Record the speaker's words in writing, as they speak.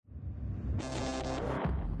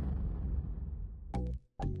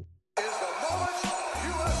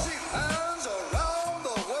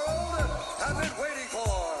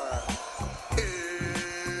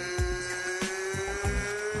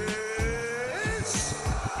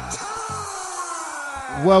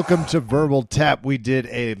Welcome to Verbal Tap. We did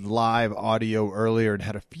a live audio earlier and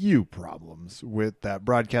had a few problems with that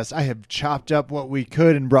broadcast. I have chopped up what we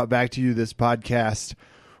could and brought back to you this podcast.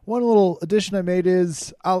 One little addition I made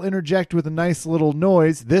is I'll interject with a nice little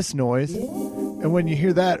noise, this noise, and when you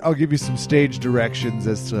hear that, I'll give you some stage directions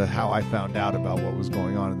as to how I found out about what was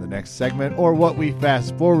going on in the next segment or what we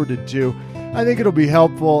fast forwarded to. I think it'll be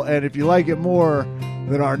helpful, and if you like it more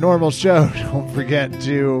than our normal show, don't forget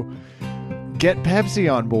to get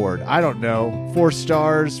Pepsi on board. I don't know. 4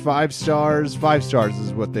 stars, 5 stars. 5 stars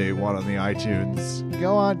is what they want on the iTunes.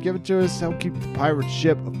 Go on, give it to us. Help keep the pirate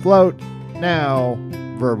ship afloat. Now,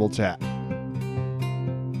 Verbal Tap.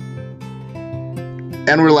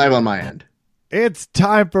 And we're live on my end. It's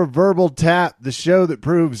time for Verbal Tap, the show that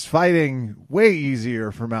proves fighting way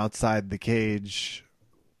easier from outside the cage.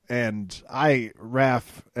 And Raph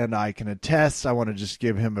and I can attest. I want to just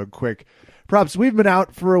give him a quick props. We've been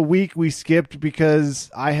out for a week. We skipped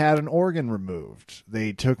because I had an organ removed.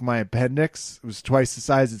 They took my appendix. It was twice the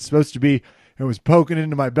size it's supposed to be. It was poking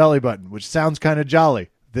into my belly button, which sounds kind of jolly.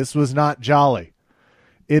 This was not jolly.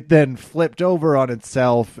 It then flipped over on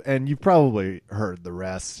itself, and you've probably heard the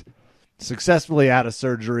rest. Successfully out of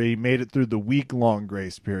surgery, made it through the week-long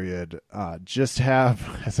grace period. Just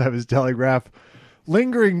have, as I was telling Raph,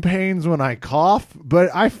 lingering pains when I cough, but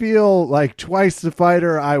I feel like twice the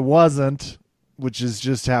fighter I wasn't, which is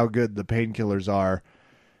just how good the painkillers are.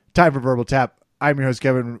 Time for Verbal Tap. I'm your host,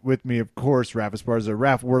 Kevin. With me, of course, Raph Esparza.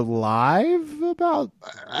 Raph, we're live about...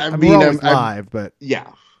 we're always live, but...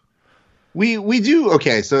 Yeah. We do...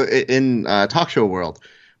 Okay, so in talk show world,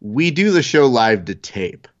 we do the show live to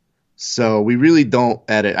tape. So we really don't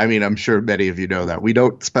edit. I mean, I'm sure many of you know that. We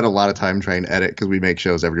don't spend a lot of time trying to edit because we make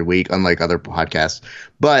shows every week, unlike other podcasts.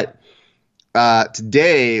 But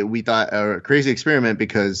today we thought a crazy experiment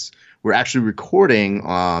because we're actually recording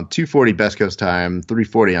on 2:40 Best Coast time,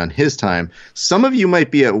 3:40 on his time. Some of you might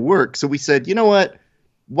be at work, so we said, you know what?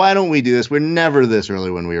 Why don't we do this? We're never this early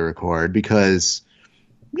when we record because,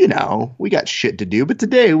 you know, we got shit to do. But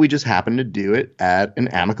today we just happen to do it at an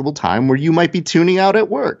amicable time where you might be tuning out at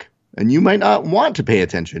work. And you might not want to pay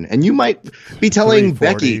attention. And you might be telling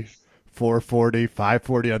Becky. 4:40,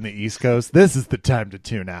 5:40 on the East Coast. This is the time to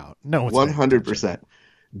tune out. No, 100%.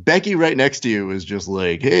 Becky right next to you is just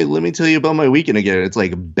like, hey, let me tell you about my weekend again. It's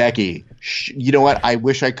like, Becky, you know what? I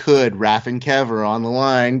wish I could. Raph and Kev are on the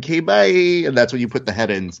line. Okay, bye. And that's when you put the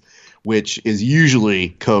head-ins, which is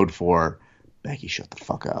usually code for Becky, shut the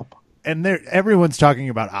fuck up. And everyone's talking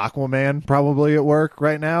about Aquaman probably at work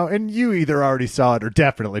right now, and you either already saw it or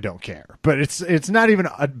definitely don't care. But it's not even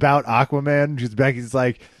about Aquaman because Becky's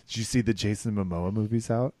like, did you see the Jason Momoa movies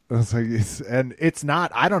out? I was like, it's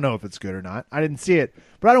not. I don't know if it's good or not. I didn't see it,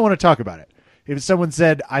 but I don't want to talk about it. If someone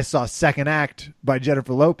said I saw Second Act by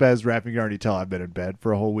Jennifer Lopez, Raph, you can already tell I've been in bed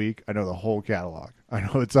for a whole week. I know the whole catalog. I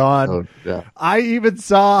know it's on. Oh, yeah. I even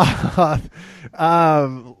saw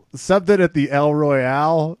something at the El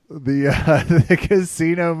Royale, the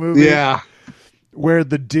casino movie. Yeah. Where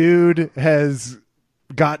the dude has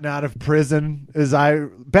gotten out of prison.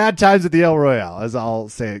 Bad Times at the El Royale, as I'll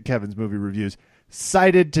say at Kevin's movie reviews.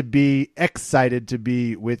 Excited to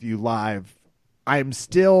be with you live. I'm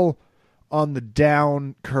still on the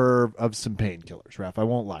down curve of some painkillers, Raph. I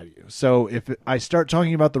won't lie to you. So if I start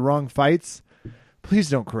talking about the wrong fights, please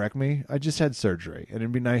don't correct me. I just had surgery, and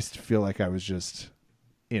it'd be nice to feel like I was just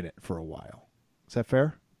in it for a while. Is that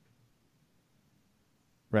fair?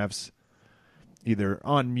 Raph's either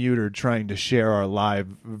on mute or trying to share our live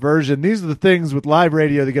version. These are the things with live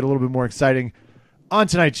radio that get a little bit more exciting on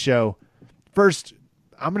tonight's show. First,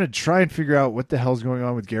 I'm going to try and figure out what the hell's going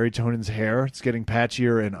on with Gary Tonon's hair. It's getting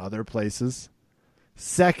patchier in other places.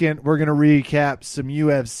 Second, we're going to recap some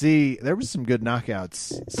UFC. There was some good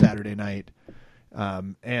knockouts Saturday night.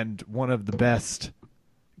 And one of the best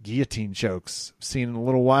guillotine chokes seen in a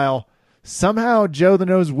little while. Somehow Joe the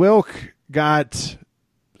Nose Wilk got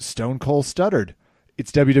stone cold stuttered.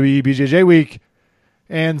 It's WWE BJJ week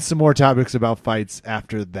and some more topics about fights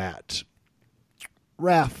after that.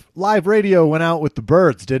 Raph, live radio went out with the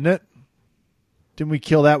birds, didn't it? Didn't we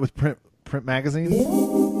kill that with print magazine?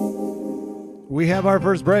 We have our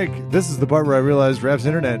first break. This is the part where I realized Raph's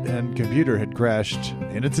internet and computer had crashed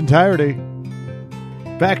in its entirety.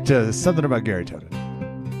 Back to something about Gary Tonon.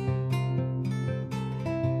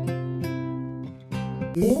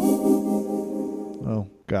 Oh,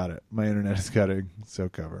 got it. My internet is cutting, so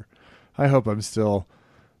cover. I hope I'm still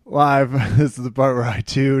live. This is the part where I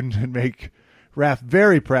tune and make Raph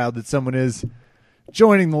very proud that someone is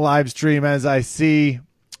joining the live stream. As I see,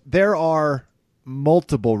 there are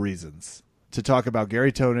multiple reasons to talk about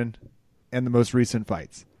Gary Tonon and the most recent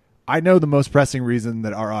fights. I know the most pressing reason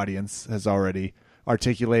that our audience has already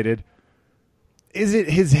articulated. Is it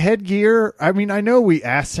his headgear? I mean, I know we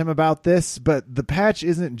asked him about this, but the patch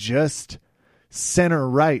isn't just center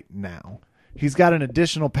right now. He's got an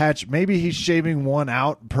additional patch. Maybe he's shaving one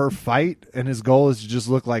out per fight, and his goal is to just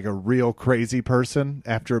look like a real crazy person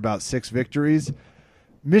after about 6 victories.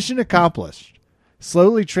 Mission accomplished.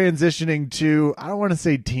 Slowly transitioning to, I don't want to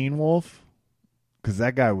say Teen Wolf, because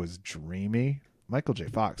that guy was dreamy. Michael J.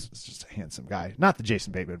 Fox was just a handsome guy. Not the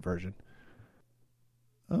Jason Bateman version.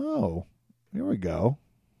 Oh, here we go.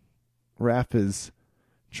 Raph is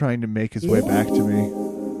trying to make his way back to me.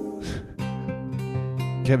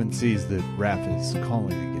 Kevin sees that Raph is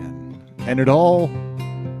calling again. And it all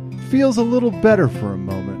feels a little better for a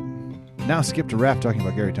moment. Now skip to Raph talking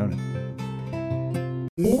about Gary Tonin.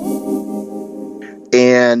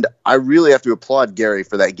 And I really have to applaud Gary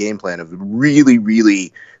for that game plan of really,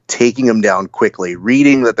 really taking him down quickly,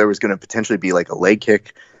 reading that there was going to potentially be like a leg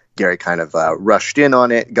kick. Gary kind of rushed in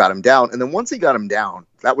on it, got him down. And then once he got him down,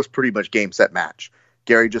 that was pretty much game, set, match.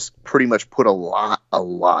 Gary just pretty much put a lot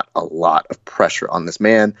of pressure on this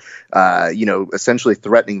man, essentially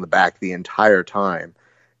threatening the back the entire time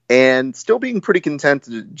and still being pretty content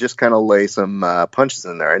to just kind of lay some punches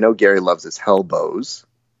in there. I know Gary loves his elbows,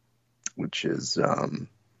 which is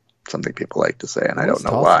something people like to say, and I don't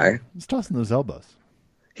know why. He's tossing those elbows.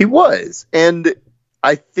 He was. And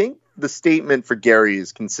I think the statement for Gary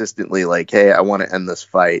is consistently like, hey, I want to end this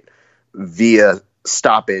fight via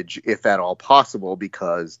stoppage, if at all possible,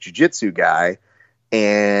 because jiu-jitsu guy,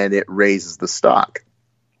 and it raises the stock.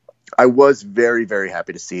 I was very, very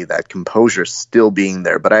happy to see that composure still being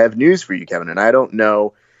there. But I have news for you, Kevin, and I don't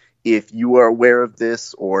know if you are aware of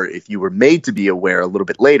this or if you were made to be aware a little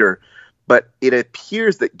bit later, but it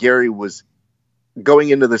appears that Gary was going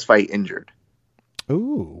into this fight injured.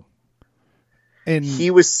 Ooh. And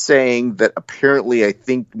he was saying that apparently, I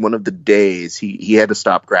think one of the days he had to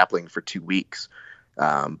stop grappling for 2 weeks.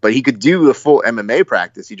 But he could do a full MMA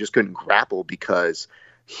practice. He just couldn't grapple because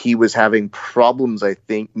he was having problems, I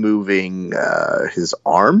think, moving his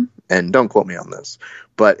arm. And don't quote me on this,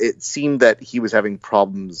 but it seemed that he was having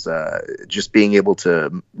problems just being able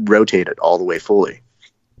to rotate it all the way fully.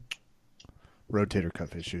 Rotator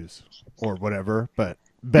cuff issues or whatever, but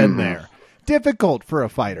been there. Difficult for a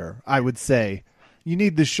fighter, I would say. You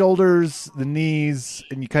need the shoulders, the knees,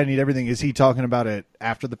 and you kind of need everything. Is he talking about it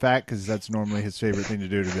after the fact? Because that's normally his favorite thing to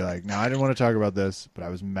do, to be like, no, I didn't want to talk about this, but I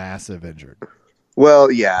was massive injured.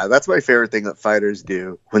 Well, yeah, that's my favorite thing that fighters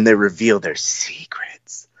do when they reveal their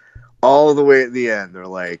secrets. All the way at the end, they're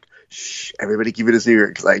like, shh, everybody keep it a secret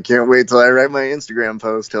because I can't wait till I write my Instagram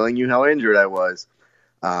post telling you how injured I was.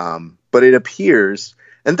 But it appears,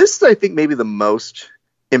 and this is, I think, maybe the most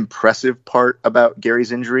impressive part about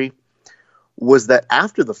Gary's injury, was that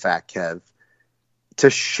after the fact, Kev, to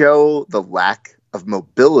show the lack of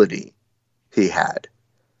mobility he had,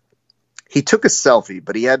 he took a selfie,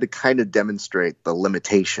 but he had to kind of demonstrate the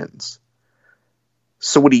limitations.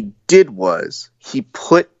 So what he did was he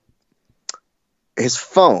put his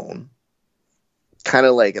phone kind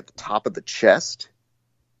of like at the top of the chest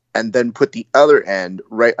and then put the other end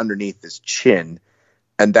right underneath his chin.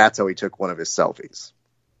 And that's how he took one of his selfies.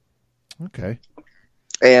 Okay.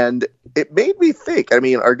 And it made me think, I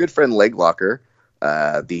mean, our good friend Leg Locker,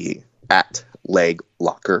 the @Leg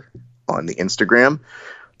Locker on the Instagram,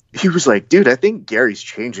 he was like, dude, I think Gary's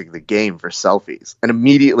changing the game for selfies. And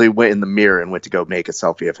immediately went in the mirror and went to go make a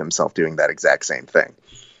selfie of himself doing that exact same thing,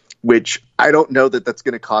 which I don't know that that's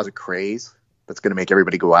going to cause a craze that's going to make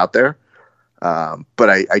everybody go out there. But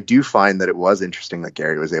I do find that it was interesting that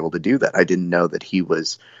Gary was able to do that. I didn't know that he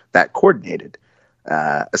was that coordinated.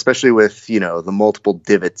 Especially with, the multiple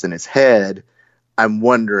divots in his head. I'm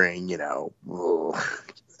wondering,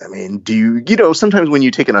 I mean, do you, sometimes when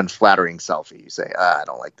you take an unflattering selfie, you say, I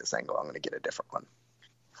don't like this angle, I'm going to get a different one.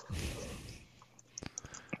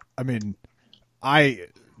 I mean,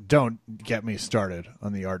 don't get me started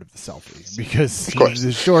on the art of the selfie, because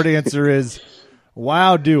the short answer is,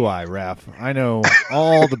 wow, do I, Raph. I know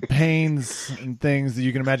all the pains and things that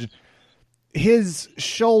you can imagine. His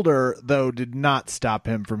shoulder, though, did not stop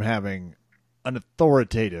him from having an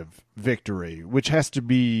authoritative victory, which has to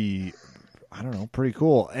be, I don't know, pretty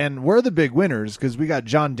cool. And we're the big winners because we got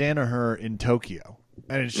John Danaher in Tokyo.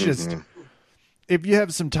 And it's just, if you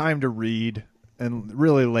have some time to read and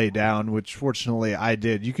really lay down, which fortunately I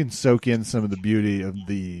did, you can soak in some of the beauty of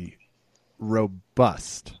the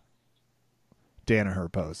robust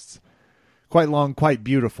Danaher posts. Quite long, quite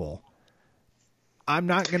beautiful. I'm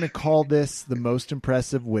not going to call this the most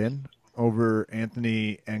impressive win over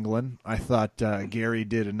Anthony Englund. I thought Gary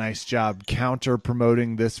did a nice job counter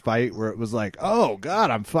promoting this fight where it was like, oh,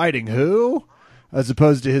 God, I'm fighting who? As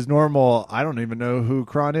opposed to his normal, I don't even know who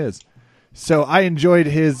Kron is. So I enjoyed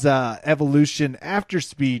his Evolution after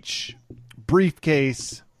speech,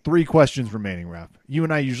 briefcase, 3 questions remaining, Raph. You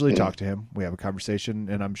and I usually talk to him. We have a conversation,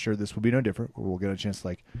 and I'm sure this will be no different. We'll get a chance to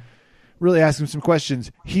like really ask him some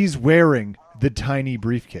questions. He's wearing the tiny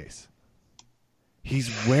briefcase. He's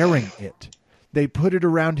wearing it. They put it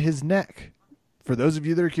around his neck. For those of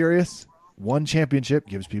you that are curious, one championship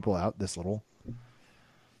gives people out this little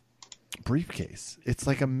briefcase. It's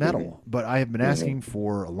like a medal, but I have been asking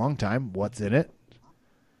for a long time, what's in it?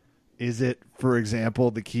 Is it, for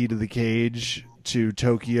example, the key to the cage to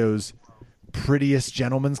Tokyo's prettiest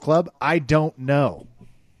gentleman's club? I don't know.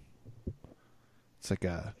 It's like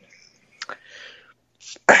a...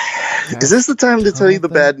 Is this the time to tell you the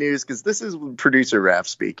bad news? Because this is producer Raph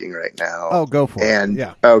speaking right now. Oh, go for it.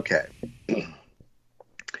 Yeah. Okay.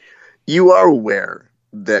 You are aware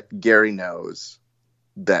that Gary knows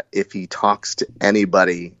that if he talks to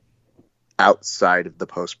anybody outside of the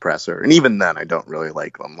post presser, and even then I don't really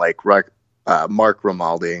like them, like Mark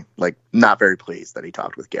Romaldi, like not very pleased that he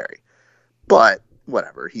talked with Gary. But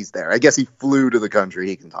whatever, he's there. I guess he flew to the country,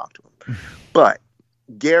 he can talk to him. But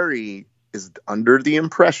Gary is under the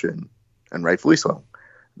impression, and rightfully so,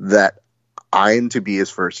 that I am to be his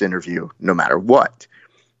first interview no matter what.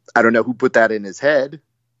 I don't know who put that in his head.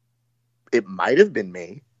 It might have been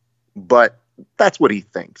me, but that's what he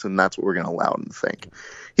thinks, and that's what we're going to allow him to think.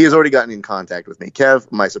 He has already gotten in contact with me. Kev,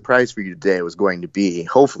 my surprise for you today was going to be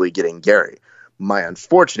hopefully getting Gary. My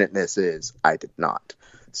unfortunateness is I did not.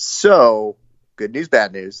 So, good news,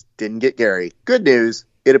 bad news. Didn't get Gary. Good news,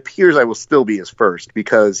 it appears I will still be his first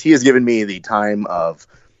because he has given me the time of,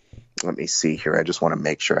 let me see here. I just want to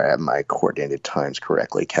make sure I have my coordinated times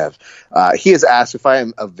correctly, Kev. He has asked if I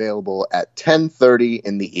am available at 10:30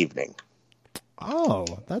 in the evening. Oh,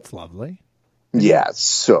 that's lovely. Yeah,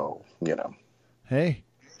 so, you know. Hey.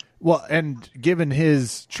 Well, and given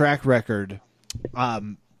his track record,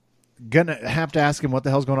 gonna have to ask him what the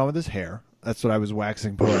hell's going on with his hair. That's what I was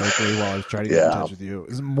waxing poetically while I was trying to get in touch with you.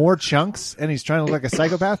 Is it more chunks, and he's trying to look like a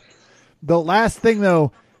psychopath? The last thing,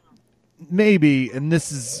 though, maybe, and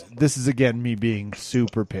this is again me being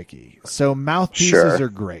super picky. So mouthpieces are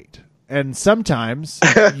great. And sometimes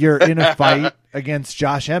you're in a fight against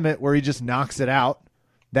Josh Emmett where he just knocks it out.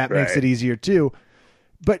 That makes it easier too.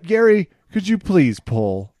 But Gary, could you please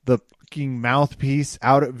pull the fucking mouthpiece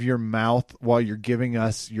out of your mouth while you're giving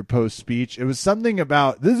us your post speech? It was something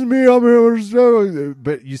about this is me, I'm here,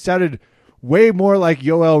 but you sounded way more like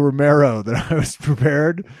Yoel Romero than I was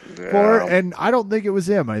prepared for. And I don't think it was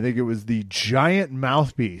him. I think it was the giant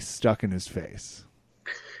mouthpiece stuck in his face.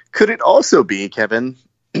 Could it also be, Kevin,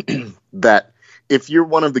 that if you're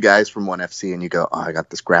one of the guys from 1FC and you go, oh, I got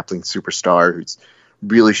this grappling superstar who's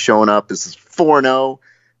really showing up, this is 4-0.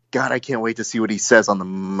 God, I can't wait to see what he says on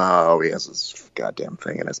the he has this goddamn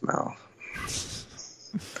thing in his mouth.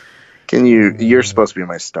 You're supposed to be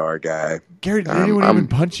my star guy. Gary, did anyone even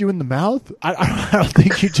punch you in the mouth? I don't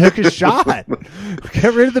think you took a shot.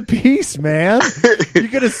 Get rid of the piece, man. You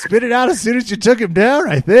could have spit it out as soon as you took him down,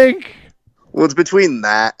 I think. Well, it's between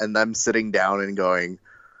that and them sitting down and going,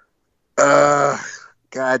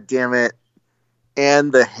 God damn it.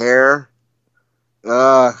 And the hair.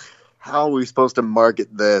 How are we supposed to market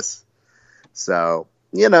this? So,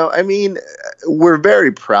 I mean, we're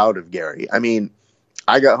very proud of Gary. I mean,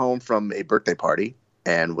 I got home from a birthday party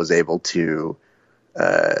and was able to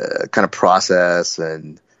kind of process,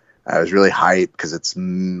 and I was really hyped because it's,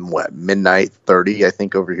 midnight 30, I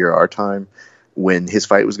think, over here our time when his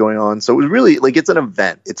fight was going on. So it was really, it's an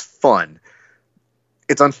event. It's fun.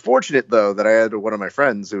 It's unfortunate, though, that I had one of my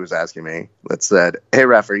friends who was asking me that said, hey,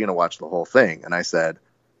 Raph, are you going to watch the whole thing? And I said,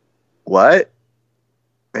 what?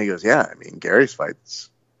 And he goes, yeah, I mean, Gary's fight's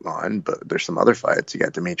on, but there's some other fights. You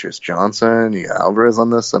got Demetrius Johnson, you got Alvarez on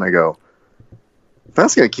this. And I go,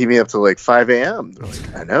 that's going to keep me up till 5 a.m. They're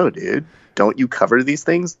like, I know, dude. Don't you cover these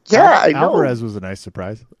things? Yeah, I know. Alvarez was a nice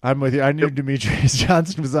surprise. I'm with you. I knew Demetrius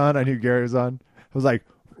Johnson was on. I knew Gary was on. I was like,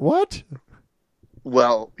 what?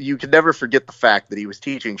 Well, you can never forget the fact that he was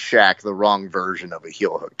teaching Shaq the wrong version of a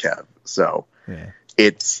heel hook, Kev. So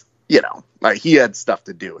it's, he had stuff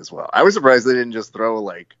to do as well. I was surprised they didn't just throw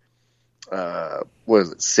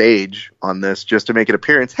Sage on this just to make an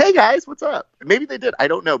appearance. Hey guys, what's up? Maybe they did. I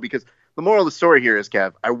don't know, because the moral of the story here is,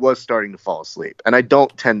 Kev, I was starting to fall asleep, and I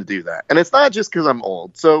don't tend to do that. And it's not just because I'm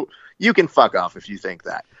old. So you can fuck off if you think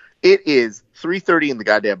that. It is 3:30 in the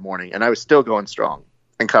goddamn morning, and I was still going strong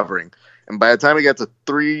and covering. And by the time I got to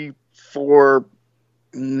 3, 4,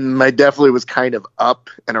 I definitely was kind of up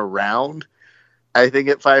and around, I think,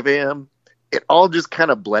 at 5 a.m. It all just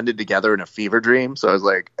kind of blended together in a fever dream. So I was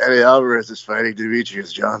like, Eddie Alvarez is fighting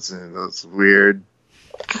Demetrius Johnson. That's weird.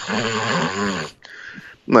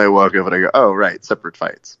 And I walk up and I go, oh, right, separate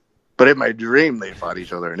fights. But in my dream, they fought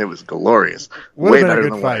each other, and it was glorious. Way better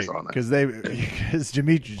than what I saw on that. Because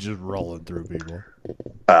Demetrius just rolling through people.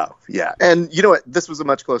 Oh, yeah. And you know what? This was a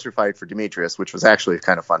much closer fight for Demetrius, which was actually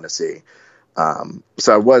kind of fun to see.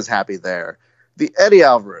 So I was happy there. The Eddie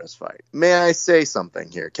Alvarez fight. May I say something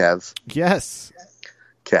here, Kev? Yes.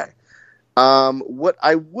 Okay. What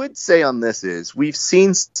I would say on this is we've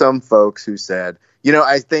seen some folks who said,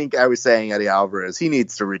 I think I was saying Eddie Alvarez, he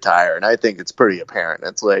needs to retire. And I think it's pretty apparent.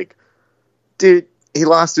 It's like, dude, he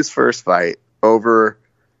lost his first fight over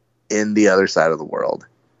in the other side of the world.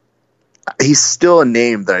 He's still a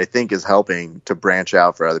name that I think is helping to branch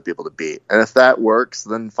out for other people to beat. And if that works,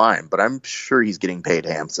 then fine. But I'm sure he's getting paid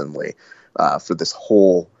handsomely for this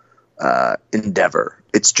whole endeavor.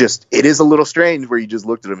 It is a little strange where you just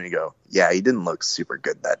looked at him and you go, yeah, he didn't look super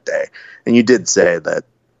good that day. And you did say that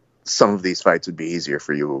some of these fights would be easier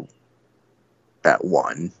for you at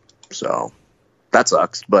one. So that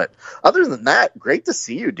sucks. But other than that, great to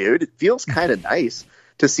see you, dude. It feels kind of nice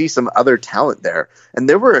to see some other talent there. And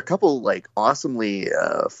there were a couple awesomely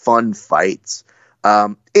fun fights.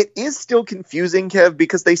 It is still confusing, Kev,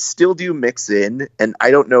 because they still do mix in. And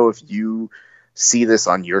I don't know if you see this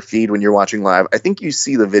on your feed when you're watching live. I think you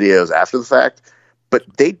see the videos after the fact, but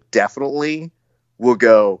they definitely will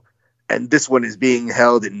go, and this one is being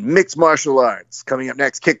held in mixed martial arts. Coming up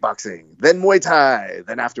next, kickboxing, then Muay Thai.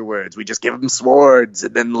 Then afterwards, we just give them swords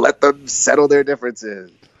and then let them settle their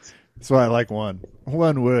differences. That's why I like one.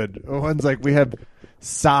 One would. One's like, we have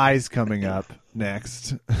size coming up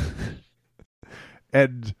next.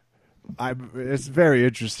 And it's very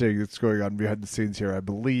interesting that's going on behind the scenes here. I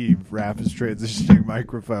believe Raph is transitioning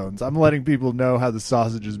microphones. I'm letting people know how the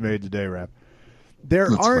sausage is made today, Raph. There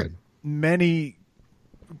aren't many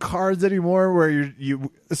cards anymore where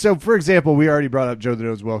you. So, for example, we already brought up Joe the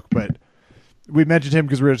Nose Wilk, but we mentioned him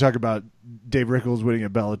because we were going to talk about Dave Rickles winning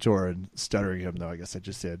at Bellator and stuttering him, though I guess I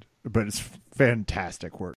just did. But it's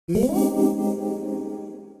fantastic work.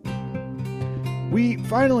 We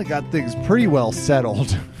finally got things pretty well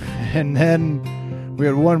settled, and then we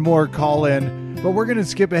had one more call in, but we're going to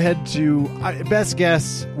skip ahead to best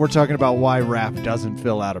guess. We're talking about why Raph doesn't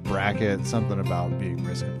fill out a bracket, something about being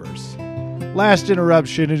risk averse. Last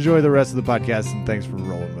interruption. Enjoy the rest of the podcast, and thanks for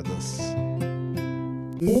rolling with us.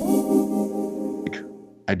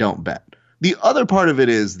 I don't bet. The other part of it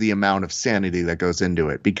is the amount of sanity that goes into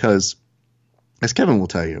it, because, as Kevin will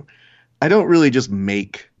tell you, I don't really just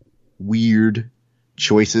make weird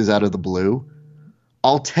choices out of the blue.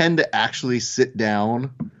 I'll tend to actually sit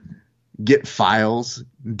down, get files,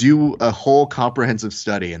 do a whole comprehensive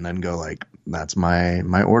study, and then go that's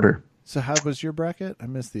my order. So how was your bracket? I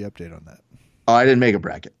missed the update on that. Oh, I didn't make a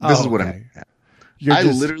bracket. This is what I'm at. I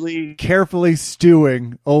literally carefully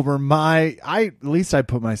stewing over at least I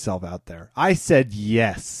put myself out there. I said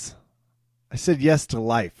yes. I said yes to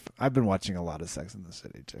life. I've been watching a lot of Sex and the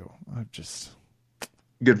City too.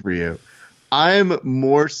 Good for you. I'm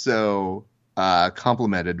more so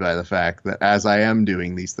complimented by the fact that as I am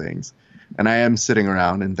doing these things, and I am sitting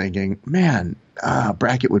around and thinking, man,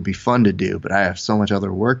 bracket would be fun to do, but I have so much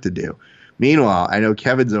other work to do. Meanwhile, I know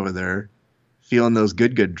Kevin's over there feeling those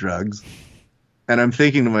good drugs, and I'm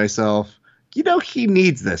thinking to myself, he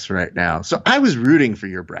needs this right now. So I was rooting for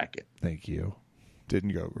your bracket. Thank you.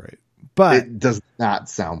 Didn't go great, but it does not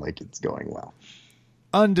sound like it's going well.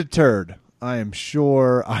 Undeterred, I am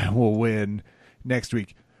sure I will win next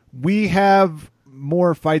week. We have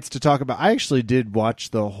more fights to talk about. I actually did watch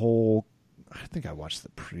I think I watched the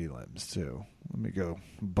prelims too. Let me go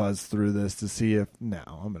buzz through this to see if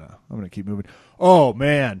I'm gonna keep moving. Oh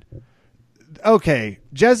man. Okay,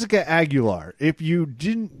 Jessica Aguilar. If you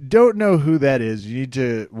don't know who that is, you need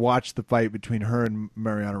to watch the fight between her and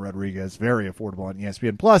Mariana Rodriguez. Very affordable on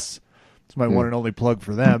ESPN Plus. It's my one and only plug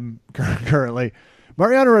for them currently.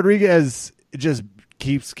 Mariana Rodriguez just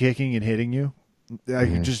keeps kicking and hitting you.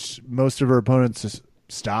 Just most of her opponents just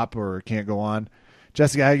stop or can't go on.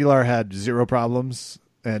 Jessica Aguilar had zero problems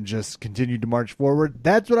and just continued to march forward.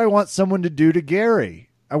 That's what I want someone to do to Gary.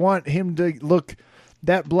 I want him to look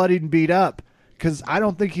that bloodied and beat up, because I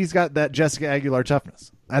don't think he's got that Jessica Aguilar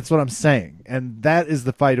toughness. That's what I'm saying. And that is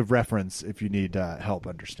the fight of reference if you need help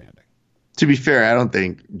understanding. To be fair, I don't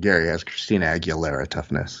think Gary has Christina Aguilera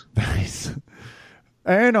toughness. Nice.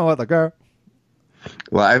 I know what the girl.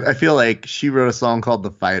 Well, I feel like she wrote a song called The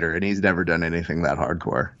Fighter, and he's never done anything that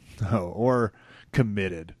hardcore. Oh, or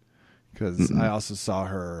committed. because I also saw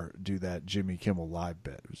her do that Jimmy Kimmel Live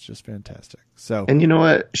bit. It was just fantastic. So, And you know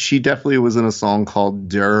what? She definitely was in a song called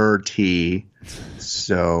Dirty.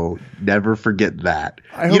 So never forget that.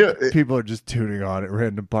 I hope people are just tuning on at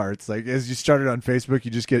random parts. Like as you started on Facebook,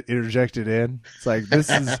 you just get interjected in. It's like,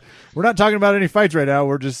 we're not talking about any fights right now.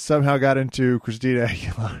 We're just somehow got into Christina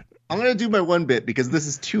Aguilera. I'm going to do my one bit because this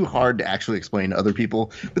is too hard to actually explain to other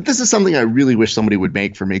people. But this is something I really wish somebody would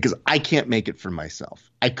make for me because I can't make it for myself.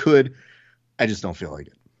 I could. I just don't feel like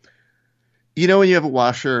it. You know when you have a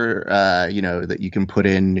washer, that you can put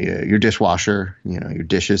in your dishwasher, your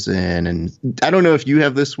dishes in. And I don't know if you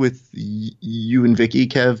have this with you and Vicky,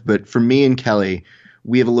 Kev, but for me and Kelly,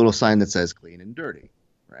 we have a little sign that says clean and dirty,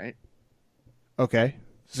 right? Okay.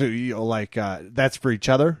 So you that's for each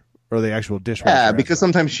other? Or the actual dishwasher? Yeah, because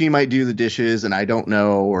sometimes she might do the dishes and I don't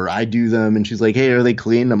know, or I do them and she's like, hey, are they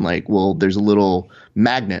clean? I'm like, well, there's a little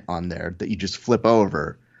magnet on there that you just flip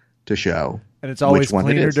over to show. And it's always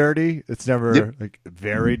clean or dirty? It's never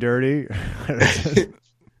very dirty?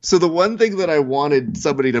 So the one thing that I wanted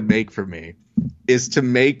somebody to make for me is to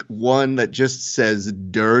make one that just says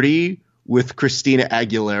dirty with Christina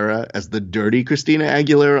Aguilera as the dirty Christina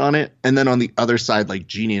Aguilera on it. And then on the other side, like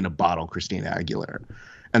Genie in a Bottle Christina Aguilera.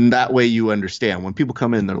 And that way you understand. When people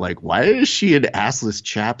come in, they're like, why is she in assless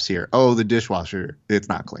chaps here? Oh, the dishwasher. It's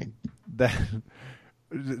not clean.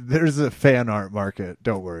 There's a fan art market.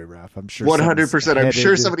 Don't worry, Raph. I'm sure 100%. I'm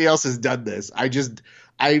sure somebody else has done this.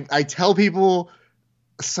 I tell people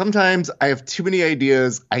sometimes I have too many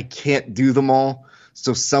ideas. I can't do them all.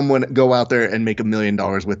 So someone go out there and make $1 million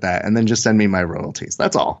with that and then just send me my royalties.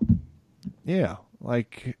 That's all. Yeah.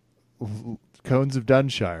 Like Cones of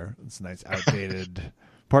Dunshire. It's a nice outdated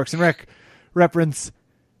Parks and Rec reference.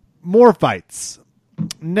 More fights.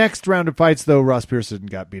 Next round of fights, though, Ross Pearson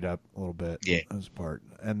got beat up a little bit. Yeah. As part.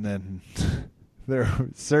 And then there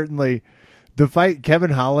certainly the fight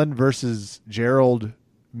Kevin Holland versus Gerald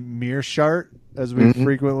Mearshart, as we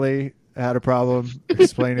frequently had a problem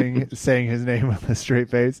saying his name with a straight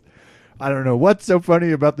face. I don't know what's so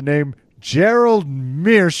funny about the name Gerald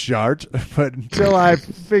Mearshart, but until I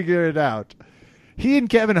figure it out. He and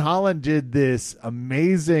Kevin Holland did this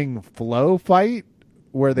amazing flow fight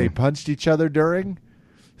where they punched each other during.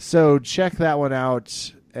 So check that one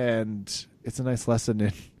out, and it's a nice lesson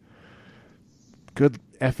in good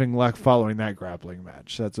effing luck following that grappling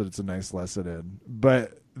match. That's what it's a nice lesson in.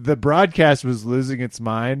 But the broadcast was losing its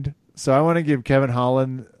mind, so I want to give Kevin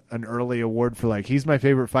Holland an early award for he's my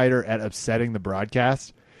favorite fighter at upsetting the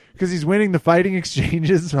broadcast because he's winning the fighting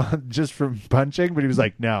exchanges just from punching, but he was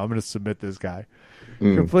like, no, I'm going to submit this guy.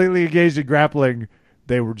 Completely engaged in grappling.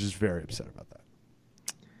 They were just very upset about that.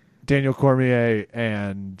 Daniel Cormier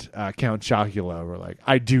and Count Chocula were like,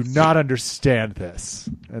 I do not understand this.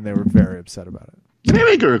 And they were very upset about it. Can I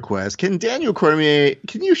make a request? Can Daniel Cormier,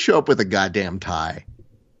 can you show up with a goddamn tie?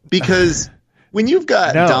 Because when you've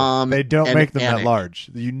got Dom, they don't and make them Anik, that large.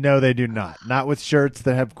 You know they do not. Not with shirts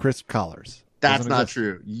that have crisp collars. That's not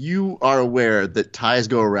true. You are aware that ties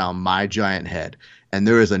go around my giant head, and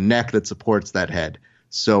there is a neck that supports that head.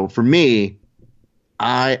 So for me,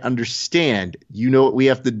 I understand. You know what we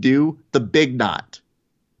have to do? The big knot.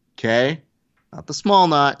 Okay? Not the small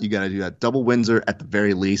knot. You got to do that double Windsor at the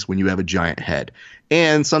very least when you have a giant head.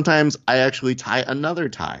 And sometimes I actually tie another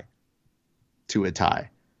tie to a tie.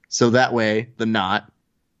 So that way the knot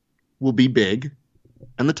will be big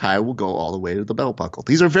and the tie will go all the way to the belt buckle.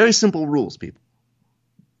 These are very simple rules, people.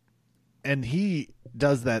 And he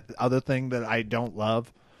does that other thing that I don't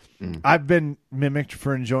love. I've been mocked,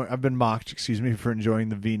 for enjoying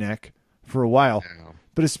the V-neck for a while. Yeah.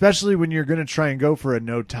 But especially when you're going to try and go for a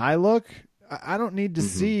no tie look, I don't need to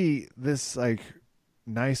see this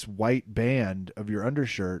nice white band of your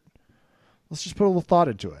undershirt. Let's just put a little thought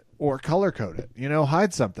into it or color code it,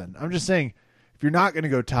 hide something. I'm just saying, if you're not going to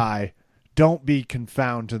go tie, don't be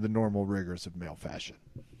confound to the normal rigors of male fashion.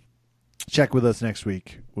 Check with us next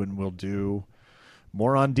week when we'll do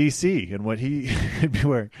more on DC and what he'd be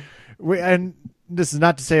wearing. And this is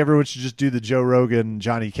not to say everyone should just do the Joe Rogan,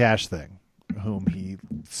 Johnny Cash thing, whom he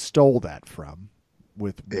stole that from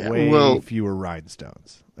with way fewer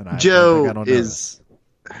rhinestones. And Joe is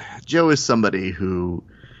somebody who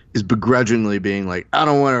is begrudgingly being like, I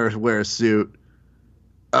don't want to wear a suit.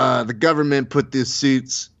 The government put these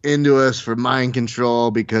suits into us for mind control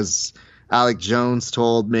because Alec Jones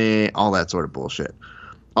told me, all that sort of bullshit.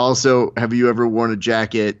 Also, have you ever worn a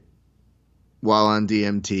jacket while on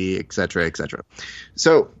DMT, et cetera, et cetera?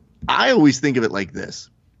 So I always think of it like this.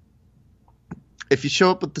 If you show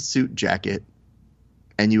up with the suit jacket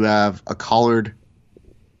and you have a collared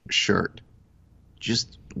shirt,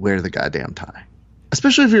 just wear the goddamn tie.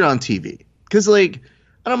 especially if you're on TV. Because, like,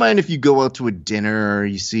 I don't mind if you go out to a dinner or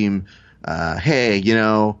you seem, hey, you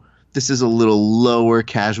know, this is a little lower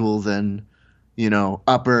casual than, you know,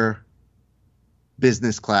 upper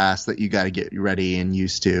business class that you got to get ready and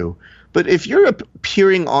used to. But if you're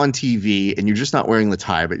appearing on TV and you're just not wearing the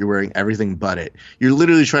tie, but you're wearing everything but it, you're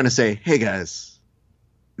literally trying to say, hey, guys,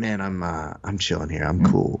 man, I'm chilling here. I'm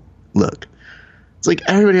cool. Look, it's like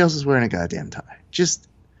everybody else is wearing a goddamn tie. Just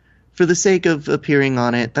for the sake of appearing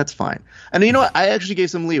on it, that's fine. And you know what? I actually gave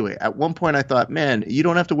some leeway. At one point, I thought, man, you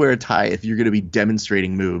don't have to wear a tie if you're going to be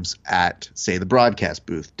demonstrating moves at, say, the broadcast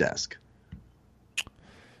booth desk.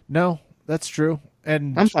 No, that's true.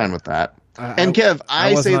 And I'm fine with that. And Kev,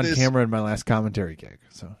 I wasn't say on this camera in my last commentary gig,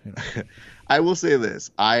 so you know. I will say this: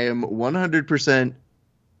 I am 100%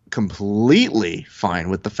 completely fine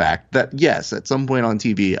with the fact that yes, at some point on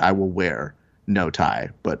TV, I will wear no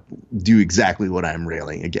tie, but do exactly what I'm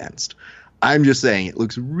railing against. I'm just saying it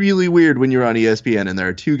looks really weird when you're on ESPN and there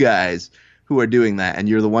are two guys who are doing that, and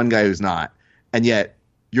you're the one guy who's not, and yet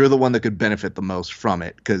you're the one that could benefit the most from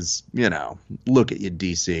it because you know, look at you,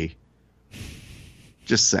 DC.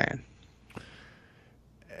 Just saying.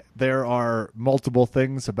 There are multiple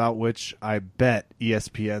things about which I bet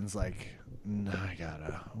ESPN's like, nah,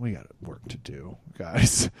 we got work to do,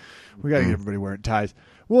 guys. We got to get everybody wearing ties.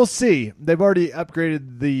 We'll see. They've already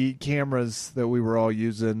upgraded the cameras that we were all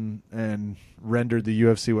using and rendered the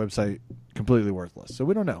UFC website completely worthless. So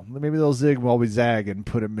we don't know. Maybe they'll zig while we zag and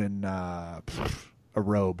put him in a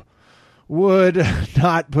robe. Would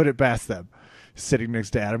not put it past them. Sitting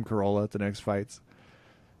next to Adam Carolla at the next fights.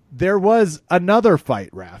 There was another fight,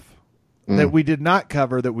 Raf, that we did not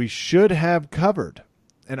cover that we should have covered.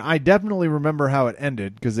 And I definitely remember how it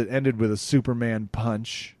ended because it ended with a Superman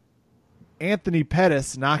punch. Anthony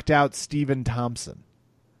Pettis knocked out Stephen Thompson.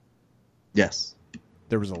 Yes.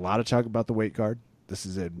 There was a lot of talk about the weight card. This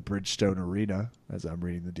is in Bridgestone Arena, as I'm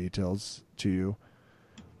reading the details to you.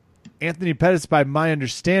 Anthony Pettis, by my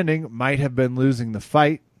understanding, might have been losing the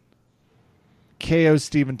fight. KO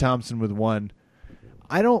Stephen Thompson with one.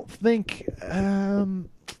 I don't think I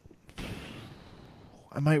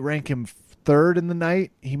might rank him third in the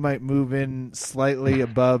night. He might move in slightly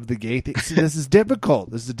above the gate. See, this is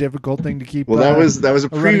difficult. This is a difficult thing to keep. Well, that was a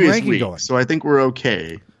previous week, going. So I think we're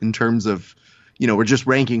okay in terms of, you know, we're just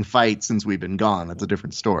ranking fights since we've been gone. That's a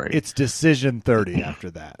different story. It's decision 30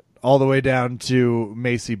 after that, all the way down to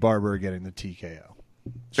Macy Barber getting the TKO.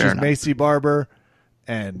 She's Macy Barber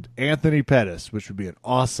and Anthony Pettis, which would be an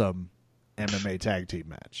awesome MMA tag team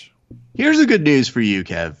match. Here's the good news for you,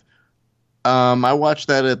 Kev. I watched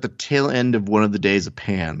that at the tail end of one of the days of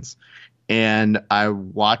Pans, and I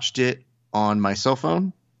watched it on my cell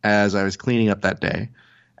phone as I was cleaning up that day,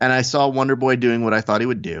 and I saw Wonder Boy doing what I thought he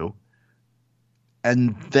would do.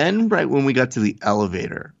 And then right when we got to the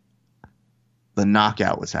elevator, the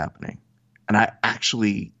knockout was happening, and I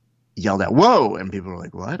actually yelled out, "Whoa!" And people were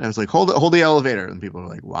like, "What?" I was like, hold the elevator," and people were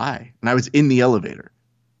like, "Why?" And I was in the elevator.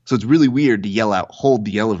 So it's really weird to yell out, "Hold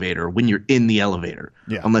the elevator," when you're in the elevator,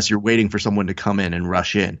 unless you're waiting for someone to come in and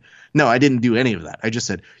rush in. No, I didn't do any of that. I just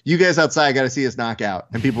said, "You guys outside got to see us knock out."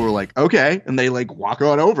 And people were like, "Okay." And they like walk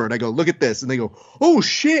on over and I go, "Look at this." And they go, "Oh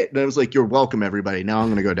shit." And I was like, "You're welcome, everybody. Now I'm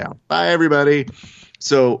going to go down. Bye, everybody."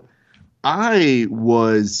 So I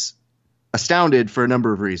was astounded for a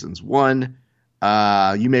number of reasons. One,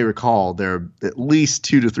 you may recall there are at least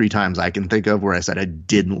 2 to 3 times I can think of where I said I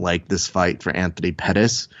didn't like this fight for Anthony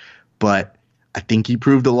Pettis, but I think he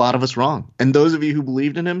proved a lot of us wrong. And those of you who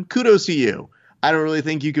believed in him, kudos to you. I don't really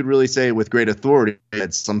think you could really say with great authority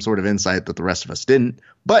had some sort of insight that the rest of us didn't,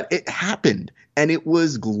 but it happened and it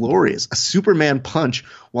was glorious. A Superman punch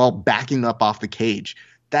while backing up off the cage.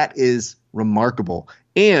 That is remarkable.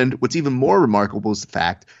 And what's even more remarkable is the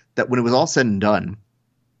fact that when it was all said and done,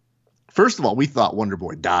 first of all, we thought Wonder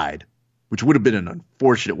Boy died, which would have been an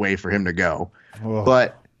unfortunate way for him to go. Whoa,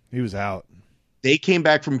 but he was out. They came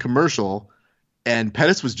back from commercial, and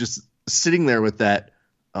Pettis was just sitting there with that,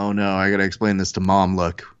 "Oh no, I got to explain this to Mom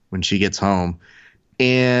look when she gets home."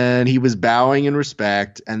 And he was bowing in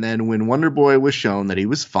respect. And then when Wonder Boy was shown that he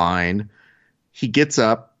was fine, he gets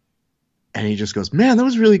up and he just goes, "Man, that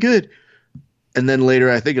was really good." And then later,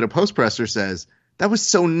 I think in a post presser says, "That was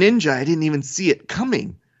so ninja, I didn't even see it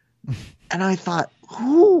coming." And I thought,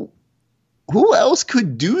 who else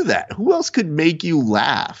could do that? Who else could make you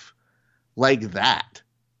laugh like that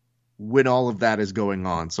when all of that is going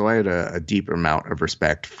on? So I had a deeper amount of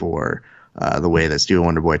respect for the way that Stephen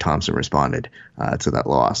Wonderboy Thompson responded to that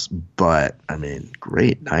loss. But, I mean,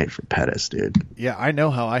 great night for Pettis, dude. Yeah, I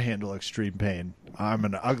know how I handle extreme pain. I'm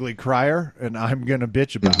an ugly crier, and I'm gonna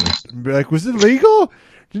bitch about it. And be like, was it legal?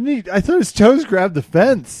 Didn't he? I thought his toes grabbed the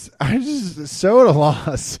fence. I just so at a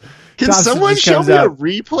loss. Can Thompson someone just show comes me a out.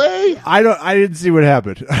 replay? I didn't see what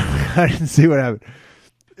happened. I didn't see what happened.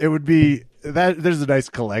 It would be that there's a nice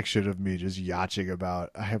collection of me just yachting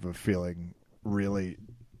about. I have a feeling really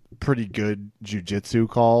pretty good jujitsu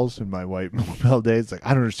calls in my white belt days. Like, I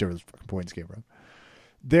don't understand where those fucking points came from.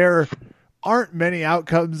 There aren't many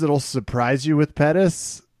outcomes that'll surprise you with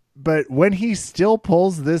Pettis, but when he still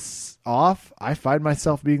pulls this off, I find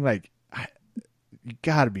myself being like, you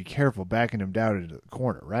got to be careful backing him down into the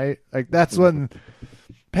corner, right? Like, that's when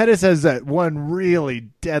Pettis has that one really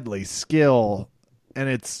deadly skill, and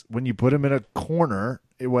it's when you put him in a corner,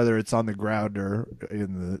 whether it's on the ground or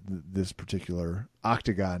in this particular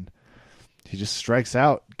octagon, he just strikes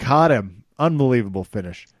out. Caught him. Unbelievable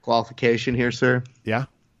finish. Qualification here, sir. Yeah.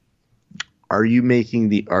 Are you making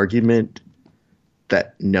the argument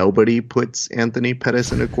that nobody puts Anthony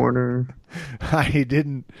Pettis in a corner? I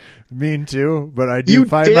didn't mean to, but I do You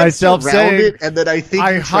find danced myself around saying it, and then I think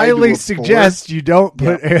I you tried to highly avoid- suggest you don't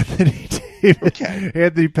put Okay.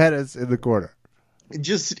 Anthony Pettis in the corner.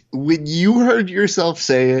 Just when you heard yourself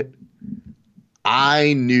say it,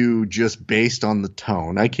 I knew just based on the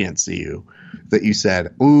tone, I can't see you, that you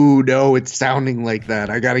said, "Ooh, no, it's sounding like that.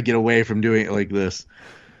 I got to get away from doing it like this."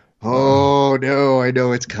 Oh, no, I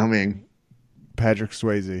know it's coming. Patrick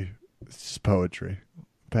Swayze. It's just poetry.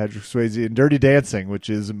 Patrick Swayze in Dirty Dancing, which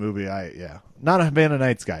is a movie not a Man of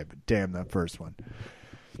Nights guy, but damn, that first one.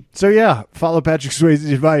 So yeah, follow Patrick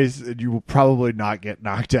Swayze's advice and you will probably not get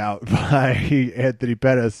knocked out by Anthony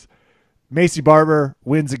Pettis. Macy Barber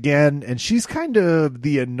wins again, and she's kind of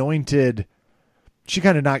the anointed. She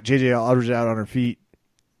kind of knocked JJ Aldridge out on her feet.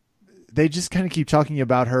 They just kind of keep talking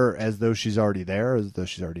about her as though she's already there, as though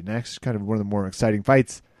she's already next. Kind of one of the more exciting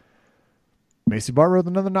fights. Macy Barber with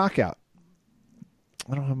another knockout.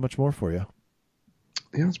 I don't have much more for you.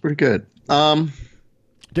 Yeah, that's pretty good.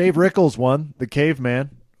 Dave Rickles won, the caveman,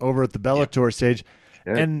 over at the Bellator stage.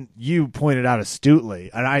 Yeah. And you pointed out astutely,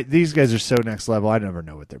 and these guys are so next level, I never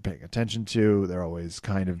know what they're paying attention to. They're always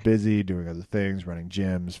kind of busy doing other things, running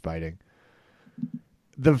gyms, fighting.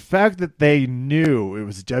 The fact that they knew it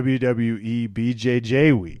was WWE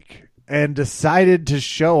BJJ week and decided to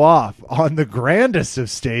show off on the grandest of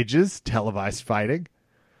stages, televised fighting,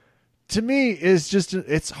 to me is just,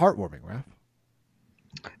 it's heartwarming, Raph.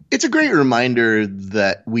 It's a great reminder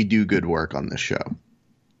that we do good work on this show,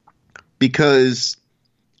 because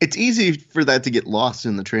it's easy for that to get lost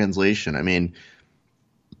in the translation. I mean,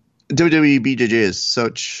 WWE BJJ is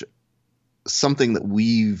such something that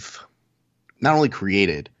we've not only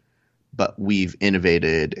created, but we've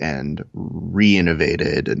innovated and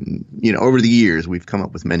re-innovated. And, over the years, we've come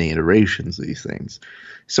up with many iterations of these things.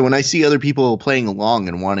 So when I see other people playing along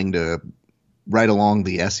and wanting to ride along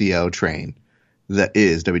the SEO train that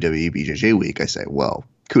is WWE BJJ week, I say, well,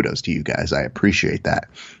 kudos to you guys. I appreciate that.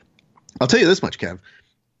 I'll tell you this much, Kev.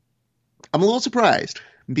 I'm a little surprised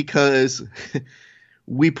because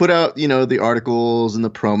we put out, the articles and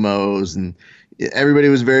the promos, and everybody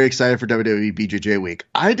was very excited for WWE BJJ week.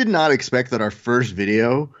 I did not expect that our first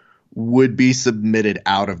video would be submitted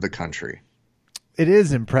out of the country. It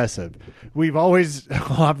is impressive. We've always,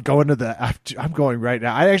 I'm going right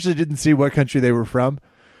now. I actually didn't see what country they were from.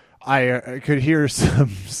 I could hear some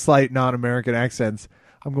slight non-American accents.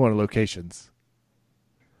 I'm going to locations.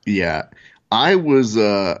 Yeah. I was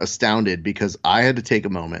astounded because I had to take a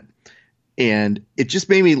moment, and it just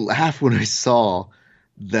made me laugh when I saw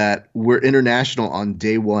that we're international on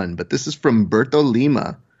day one. But this is from Berto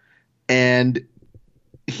Lima, and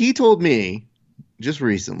he told me just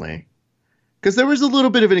recently, because there was a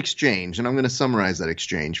little bit of an exchange, and I'm going to summarize that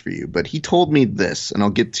exchange for you. But he told me this, and I'll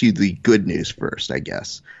get to the good news first, I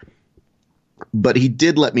guess. But he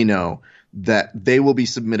did let me know that they will be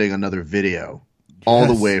submitting another video all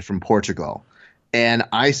the way from Portugal. And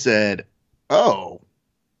I said, oh,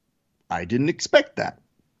 I didn't expect that.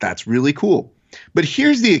 That's really cool. But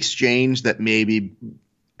here's the exchange that maybe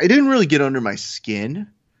I didn't really get under my skin,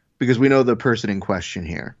 because we know the person in question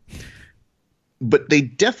here. But they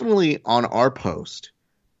definitely, on our post,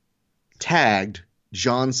 tagged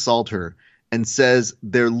John Salter and says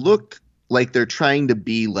they look like they're trying to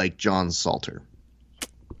be like John Salter.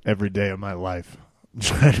 Every day of my life, I'm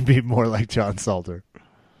trying to be more like John Salter.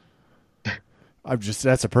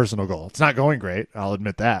 That's a personal goal. It's not going great, I'll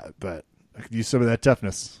admit that, but I could use some of that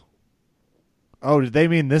toughness. Oh, did they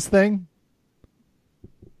mean this thing?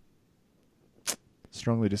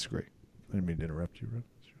 Strongly disagree. I didn't mean to interrupt you,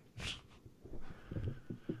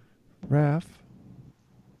 Raph.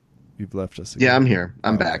 You've left us again. Yeah, I'm here.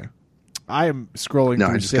 I'm back. Okay. I am scrolling No, I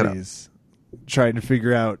through just cut cities trying to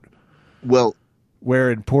figure out Well,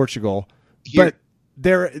 where in Portugal. Here- But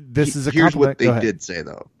this is a here's compliment. what they Go ahead. did say,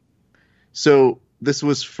 though. So this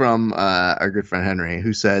was from our good friend Henry,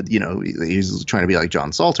 who said, he's trying to be like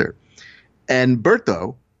John Salter. And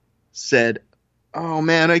Berto said, oh,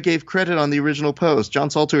 man, I gave credit on the original post. John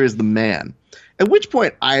Salter is the man. At which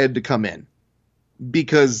point I had to come in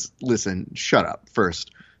because, listen, shut up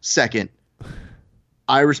first. Second,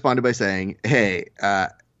 I responded by saying, hey,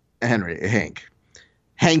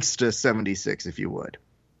 Hanksta 76, if you would.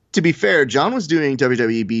 To be fair, John was doing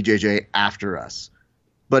WWE BJJ after us,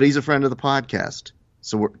 but he's a friend of the podcast,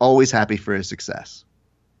 so we're always happy for his success.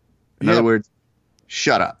 In other words,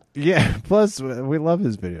 shut up. Yeah, plus we love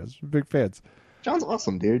his videos. We're big fans. John's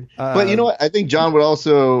awesome, dude. But you know what? I think John would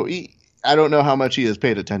also I don't know how much he has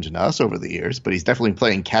paid attention to us over the years, but he's definitely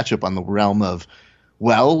playing catch up on the realm of,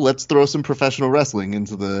 well, let's throw some professional wrestling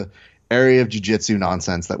into the area of jiu-jitsu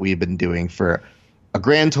nonsense that we've been doing for a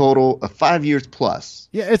grand total of 5 years plus.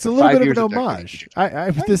 Yeah, it's a little bit of an homage.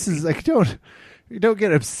 This is like, don't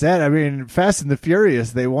get upset. I mean, Fast and the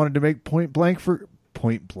Furious, they wanted to make Point Break for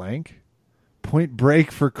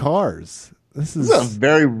cars. This is a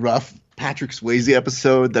very rough Patrick Swayze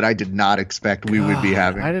episode that I did not expect we would be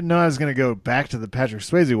having. I didn't know I was going to go back to the Patrick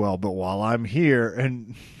Swayze well, but while I'm here,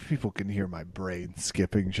 and people can hear my brain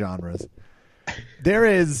skipping genres, there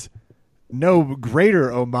is no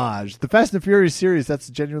greater homage. The Fast and the Furious series, that's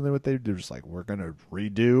genuinely what they're just like, we're going to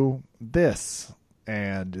redo this,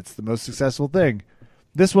 and it's the most successful thing.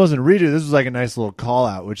 This wasn't a redo. This was like a nice little call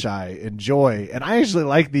out, which I enjoy. And I actually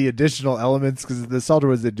like the additional elements because the Salter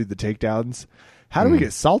was that do the takedowns. How do we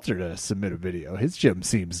get Salter to submit a video? His gym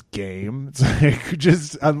seems game. It's like,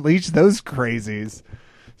 just unleash those crazies.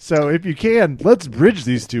 So if you can, let's bridge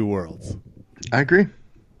these two worlds. I agree.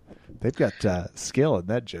 They've got skill in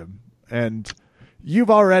that gym. And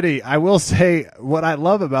you've already, I will say, what I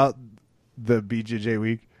love about the BJJ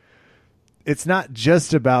week, it's not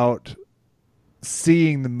just about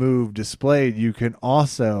seeing the move displayed. You can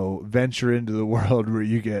also venture into the world where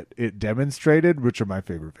you get it demonstrated, which are my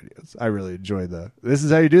favorite videos. I really enjoy this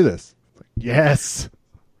is how you do this. Like, yes.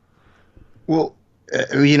 Well,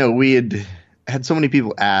 we had so many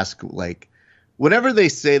people ask, like, whenever they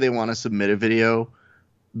say they want to submit a video,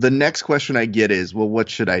 the next question I get is, well, what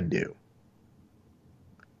should I do?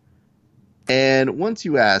 And once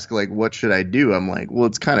you ask, like, what should I do? I'm like, well,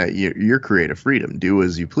 it's kind of your creative freedom. Do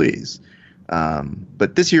as you please.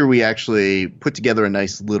 But this year we actually put together a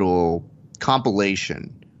nice little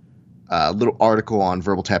compilation, little article on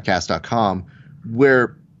verbaltapcast.com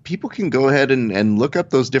where people can go ahead and look up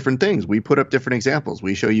those different things. We put up different examples.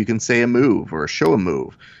 We show you can say a move or show a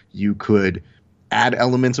move. You could add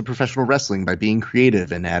elements of professional wrestling by being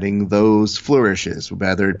creative and adding those flourishes,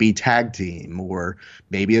 whether it be tag team or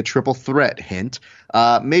maybe a triple threat hint,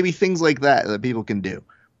 maybe things like that people can do.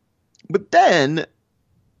 But then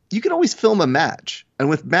you can always film a match. And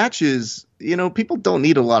with matches, people don't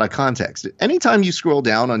need a lot of context. Anytime you scroll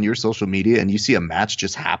down on your social media and you see a match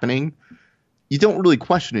just happening, you don't really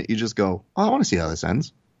question it. You just go, oh, I want to see how this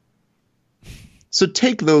ends. So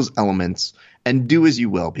take those elements and do as you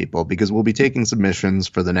will, people, because we'll be taking submissions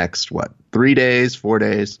for the next, 3 days, 4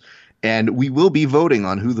 days, and we will be voting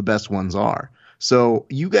on who the best ones are. So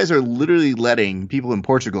you guys are literally letting people in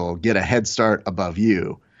Portugal get a head start above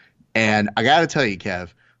you. And I got to tell you, Kev,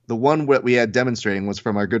 the one that we had demonstrating was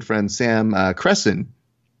from our good friend Sam Crescent,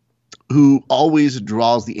 who always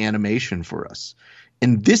draws the animation for us.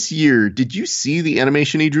 And this year, did you see the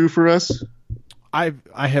animation he drew for us? I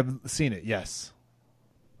have seen it, yes.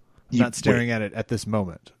 I'm not staring at it at this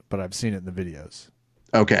moment, but I've seen it in the videos.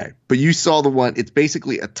 Okay, but you saw the one. It's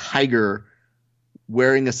basically a tiger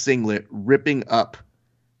wearing a singlet, ripping up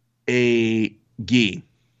a gi.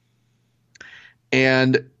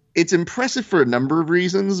 And it's impressive for a number of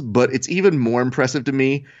reasons, but it's even more impressive to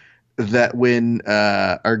me that when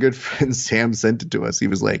our good friend Sam sent it to us, he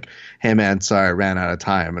was like, hey, man, sorry, I ran out of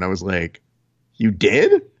time. And I was like, you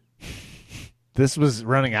did? This was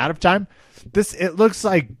running out of time? It looks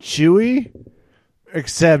like Chewie,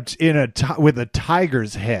 except with a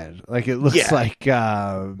tiger's head. Like it looks like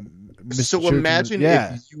Mr. So imagine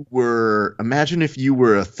if you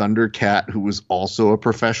were a Thundercat who was also a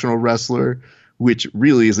professional wrestler, which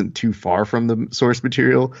really isn't too far from the source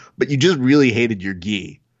material, but you just really hated your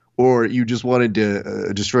gi, or you just wanted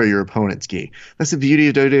to destroy your opponent's gi. That's the beauty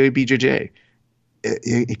of WWE BJJ.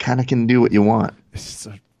 It kind of can do what you want.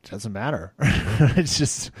 It doesn't matter.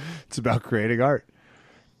 It's about creating art.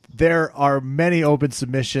 There are many open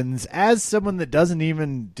submissions. As someone that doesn't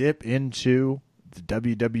even dip into the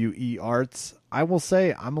WWE arts, I will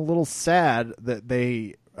say I'm a little sad that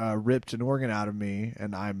they ripped an organ out of me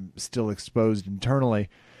and I'm still exposed internally.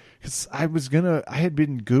 Because I had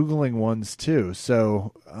been Googling ones too.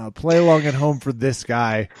 So play along at home for this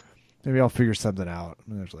guy. Maybe I'll figure something out.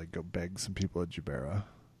 I'm going to like go beg some people at Jubera.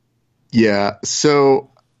 Yeah.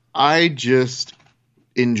 So I just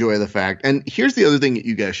enjoy the fact. And here's the other thing that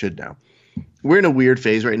you guys should know. We're in a weird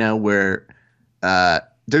phase right now where WWE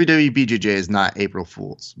BJJ is not April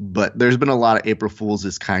Fools. But there's been a lot of April Fools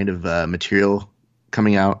as kind of material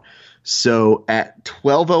coming out. So at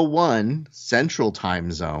 12:01 Central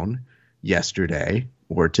Time Zone yesterday,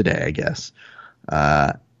 or today, I guess,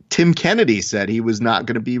 Tim Kennedy said he was not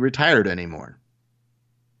going to be retired anymore.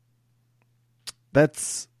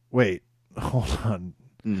 Wait, hold on.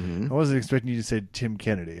 Mm-hmm. I wasn't expecting you to say Tim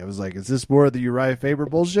Kennedy. I was like, is this more of the Uriah Faber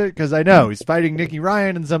bullshit? Because I know he's fighting Nicky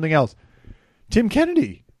Ryan and something else. Tim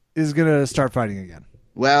Kennedy is going to start fighting again.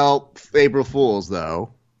 Well, April Fools,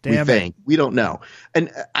 though. Damn we think. We don't know.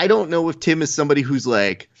 And I don't know if Tim is somebody who's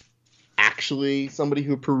like actually somebody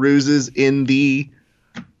who peruses in the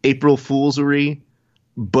April Foolsery,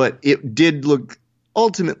 but it did look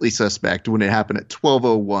ultimately suspect when it happened at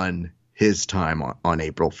 12:01 his time on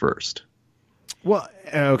April 1st. Well,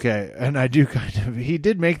 okay. And I do he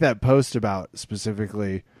did make that post about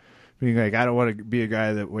specifically being like, I don't want to be a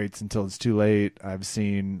guy that waits until it's too late. I've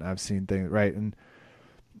seen things, right? And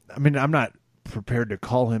I mean, I'm not prepared to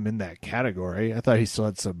call him in that category. I thought he still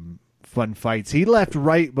had some fun fights. He left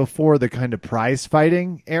right before the kind of prize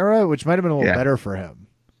fighting era, which might have been a little better for him.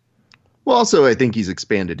 Well, also, I think he's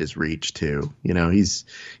expanded his reach too. You know, he's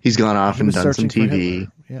gone off and done some TV.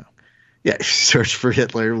 Yeah, search for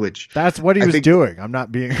Hitler, which that's what he was doing. I'm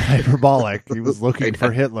not being hyperbolic. He was looking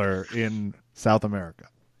for Hitler in South America.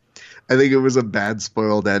 I think it was a bad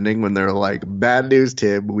spoiled ending when they're like, bad news,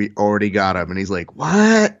 Tim, we already got him. And he's like,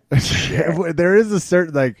 what? There is a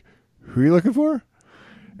certain, like, who are you looking for?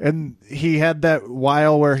 And he had that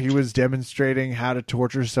while where he was demonstrating how to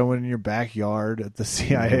torture someone in your backyard at the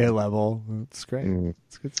CIA level. It's great.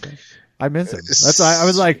 It's good stuff. I miss him. That's why I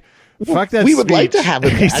was like, fuck that. We would like to have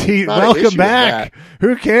him back. Welcome back.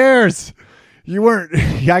 Who cares? You weren't,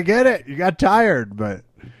 I get it. You got tired, but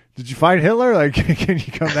did you fight Hitler? Like, can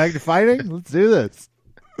you come back to fighting? Let's do this.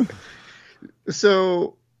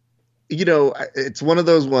 So, you know, it's one of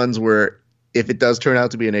those ones where if it does turn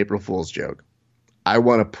out to be an April Fool's joke, I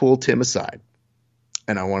want to pull Tim aside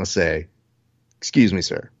and I want to say, excuse me,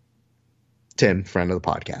 sir. Tim, friend of the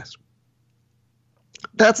podcast.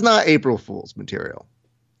 That's not April Fool's material.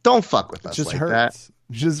 Don't fuck with us just like hurts. that.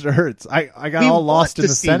 It just hurts. I got all lost in the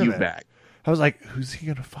sentiment. I was like, who's he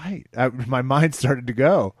going to fight? My mind started to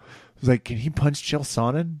go. I was like, can he punch Chael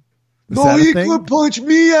Sonnen? No, he could punch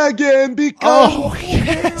me again because... Oh,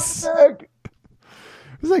 yes. It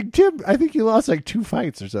was like, Tim, I think you lost like 2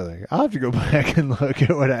 fights or something. I'll have to go back and look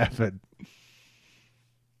at what happened.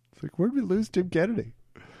 It's like, where'd we lose Tim Kennedy?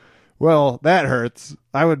 Well, that hurts.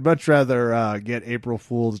 I would much rather get April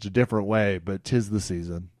Fools a different way, but 'tis the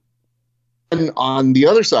season. And on the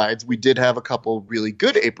other sides, we did have a couple really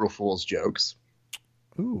good April Fool's jokes.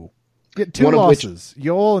 Ooh. Get 2 losses.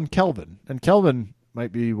 Yoel and Kelvin. And Kelvin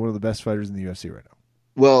might be one of the best fighters in the UFC right now.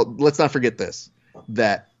 Well, let's not forget this.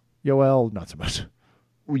 That Yoel, not so much.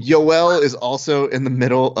 Yoel is also in the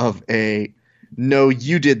middle of a no,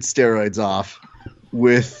 you did steroids off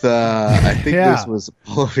with, I think this was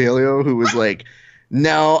Paulo Filho, who was like,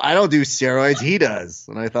 no, I don't do steroids. He does.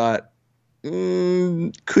 And I thought,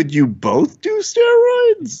 could you both do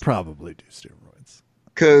steroids? Probably do steroids.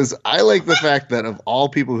 Because I like the fact that of all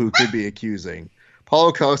people who could be accusing,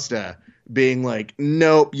 Paulo Costa being like,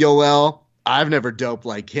 nope, Yoel, I've never doped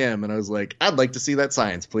like him. And I was like, I'd like to see that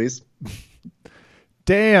science, please.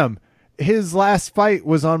 Damn. His last fight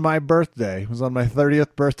was on my birthday. It was on my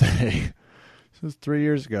 30th birthday. This was 3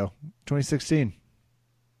 years ago, 2016.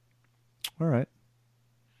 All right.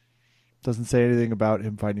 Doesn't say anything about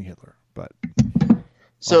him fighting Hitler, but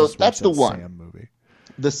so that's the one. Sam movie.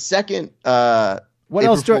 The second what April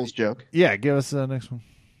else Fool's joke? Yeah, give us the next one.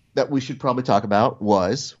 That we should probably talk about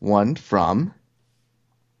was one from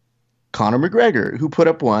Conor McGregor, who put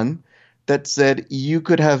up one that said you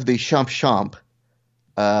could have the Champ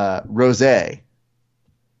Rosé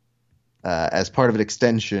as part of an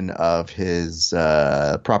extension of his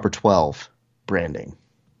Proper 12 branding.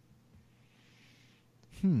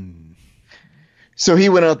 So he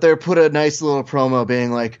went out there, put a nice little promo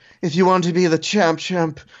being like, if you want to be the champ,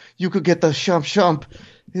 you could get the champ.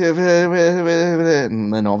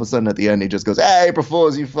 And then all of a sudden at the end, he just goes, hey, April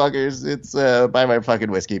Fools, you fuckers. It's buy my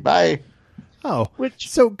fucking whiskey. Bye. Oh, Which-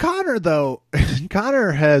 so Connor though,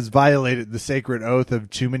 Connor has violated the sacred oath of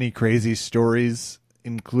too many crazy stories,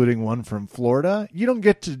 including one from Florida. You don't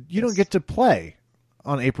get to play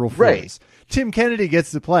on April Fools. Right. Tim Kennedy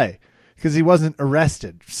gets to play because he wasn't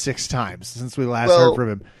arrested 6 times since we last heard from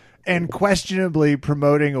him, and questionably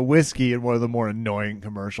promoting a whiskey in one of the more annoying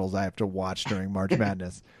commercials I have to watch during March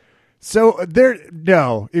Madness. So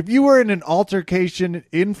if you were in an altercation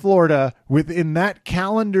in Florida within that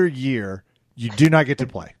calendar year, you do not get to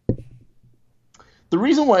play. The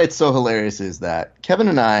reason why it's so hilarious is that Kevin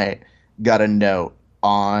and I got a note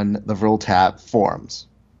on the Vril Tap forums.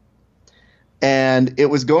 And it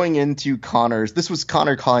was going into Connor's. This was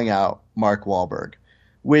Connor calling out Mark Wahlberg,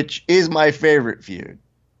 which is my favorite feud.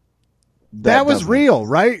 That was real,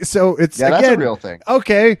 right? So it's that's a real thing.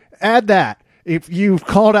 Okay, add that. If you've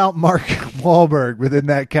called out Mark Wahlberg within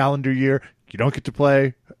that calendar year, you don't get to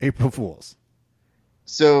play April Fools.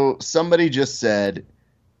 So somebody just said,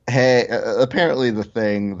 hey, apparently the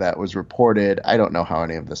thing that was reported, I don't know how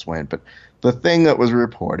any of this went, but the thing that was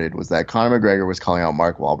reported was that Conor McGregor was calling out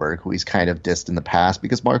Mark Wahlberg, who he's kind of dissed in the past,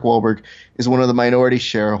 because Mark Wahlberg is one of the minority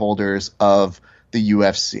shareholders of the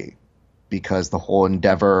UFC, because the whole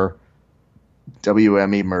Endeavor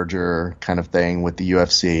WME merger kind of thing with the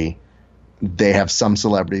UFC, they have some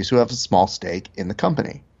celebrities who have a small stake in the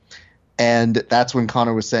company. And that's when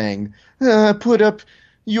Conor was saying, put up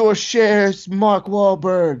your shares, Mark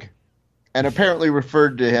Wahlberg, and apparently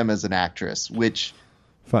referred to him as an actress, which...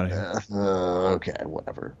 Funny. Okay,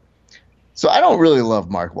 whatever. So I don't really love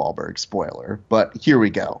Mark Wahlberg, spoiler, but here we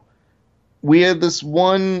go. We had this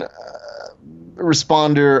one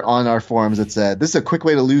responder on our forums that said, this is a quick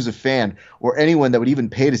way to lose a fan or anyone that would even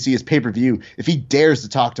pay to see his pay-per-view if he dares to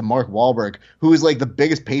talk to Mark Wahlberg, who is like the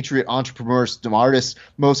biggest patriot, entrepreneur, smartest,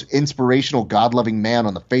 most inspirational, God-loving man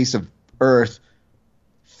on the face of Earth.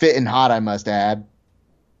 Fit and hot, I must add.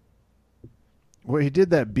 Well, he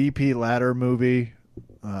did that BP ladder movie,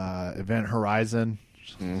 Event Horizon.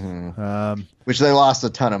 Mm-hmm. Which they lost a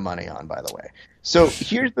ton of money on, by the way. So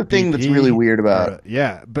here's the thing that's really weird about... he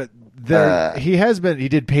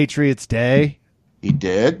did Patriots Day. He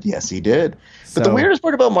did. Yes, he did. But the weirdest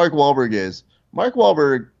part about Mark Wahlberg is, Mark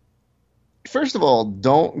Wahlberg, first of all,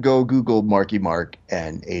 don't go Google Marky Mark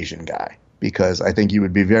and Asian guy, because I think you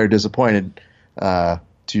would be very disappointed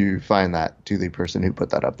to find that, to the person who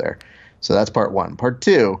put that up there. So that's part one. Part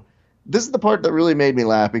two, this is the part that really made me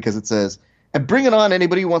laugh, because it says, and bring it on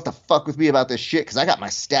anybody who wants to fuck with me about this shit, because I got my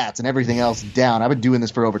stats and everything else down. I've been doing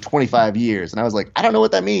this for over 25 years. And I was like, I don't know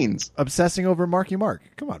what that means. Obsessing over Marky Mark.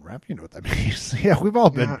 Come on, Rap. You know what that means. Yeah, we've all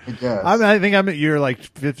been. Yeah, I think I'm at year like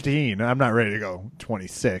 15. I'm not ready to go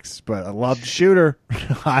 26, but I loved Shooter.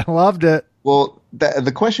 I loved it. Well,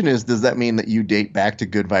 the question is, does that mean that you date back to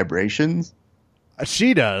Good Vibrations?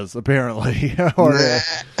 She does, apparently. Or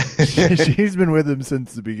she's been with him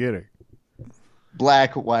since the beginning.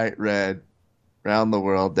 Black, white, red. Around the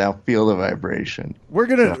world, now feel the vibration.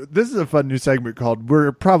 This is a fun new segment called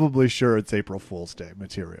We're Probably Sure It's April Fool's Day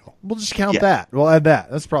material. We'll just count that. We'll add that.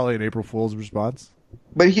 That's probably an April Fool's response.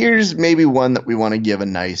 But here's maybe one that we want to give a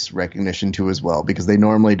nice recognition to as well, because they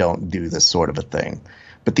normally don't do this sort of a thing.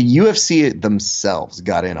 But the UFC themselves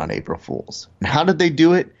got in on April Fool's. And how did they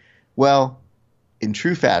do it? Well, in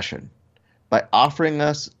true fashion, by offering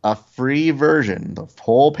us a free version, the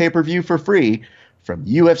whole pay-per-view for free, from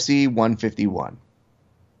UFC 151.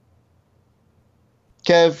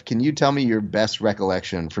 Kev, can you tell me your best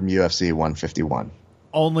recollection from UFC 151?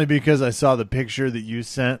 Only because I saw the picture that you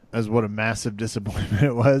sent as what a massive disappointment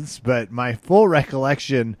it was. But my full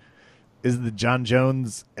recollection is that John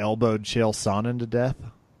Jones elbowed Chael Sonnen to death.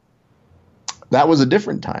 That was a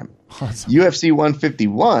different time. Awesome. UFC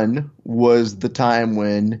 151 was the time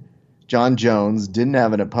when John Jones didn't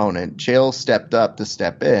have an opponent. Chael stepped up to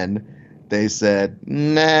step in. They said,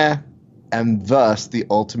 nah, and thus the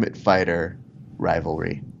Ultimate Fighter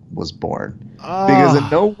rivalry was born. Because in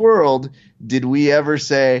no world did we ever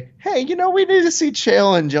say, hey, we need to see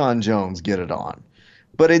Chael and John Jones get it on.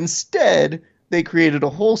 But instead, they created a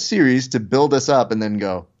whole series to build us up and then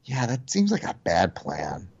go, yeah, that seems like a bad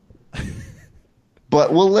plan.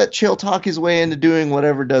 But we'll let Chael talk his way into doing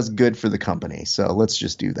whatever does good for the company. So let's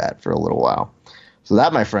just do that for a little while. So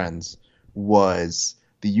that, my friends, was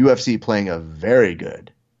the UFC playing a very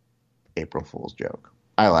good April Fool's joke.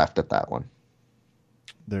 I laughed at that one.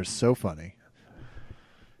 They're so funny.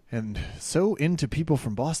 And so into people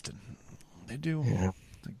from Boston. They do. Yeah.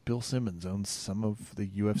 Like Bill Simmons owns some of the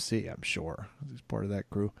UFC, I'm sure. He's part of that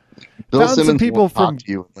crew. Bill Simmons won't talk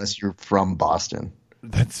to you unless you're from Boston.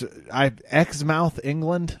 Exmouth,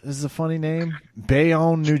 England is a funny name.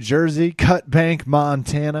 Bayonne, New Jersey. Cut Bank,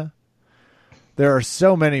 Montana. There are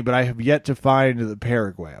so many, but I have yet to find the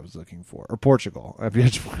Paraguay I was looking for, or Portugal. I've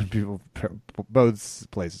yet to find people. Both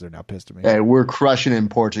places are now pissed at me. Hey, we're crushing in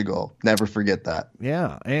Portugal. Never forget that.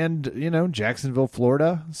 Yeah, and Jacksonville,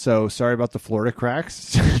 Florida. So sorry about the Florida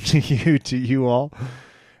cracks to you all,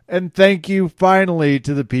 and thank you finally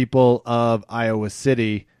to the people of Iowa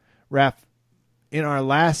City. Raph, in our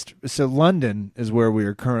last, so London is where we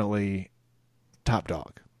are currently top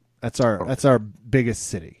dog. That's our biggest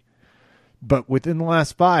city. But within the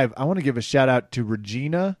last 5, I want to give a shout out to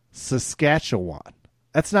Regina, Saskatchewan.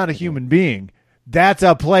 That's not a human being. That's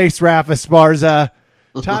a place, Rafa Esparza.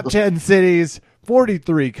 Top 10 cities,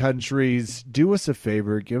 43 countries. Do us a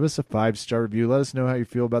favor. Give us a 5-star review. Let us know how you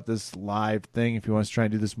feel about this live thing. If you want us to try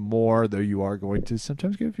and do this more, though you are going to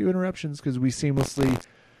sometimes get a few interruptions because we seamlessly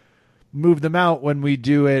move them out when we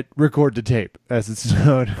do it record to tape, as it's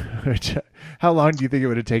known. How long do you think it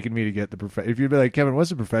would have taken me to get the if you'd be like, Kevin, what's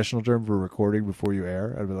the professional term for recording before you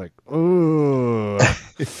air? I'd be like, oh,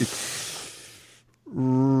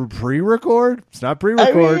 pre-record? It's not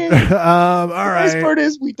pre-record. I mean, all right. The nice part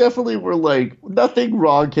is we definitely were like, nothing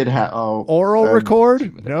wrong can happen. Oral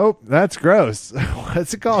record? Nope, that's gross.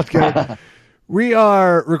 What's it called, Kevin? We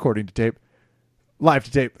are recording to tape. Live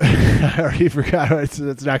to tape. I already forgot. It's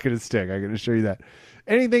not going to stick. I can assure you that.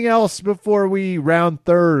 Anything else before we round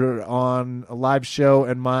third on a live show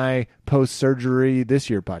and my post-surgery this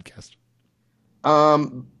year podcast?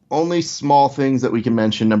 Only small things that we can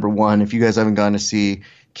mention. Number one, if you guys haven't gone to see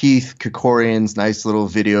Keith Kokorian's nice little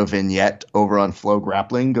video vignette over on Flow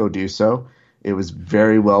Grappling, go do so. It was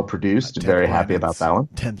very well produced. Very happy about that one.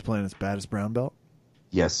 10th Planet's Baddest Brown Belt.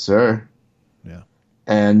 Yes, sir. Yeah.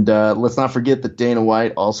 And let's not forget that Dana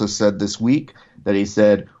White also said this week that he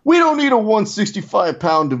said, we don't need a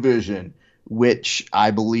 165-pound division, which I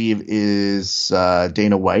believe is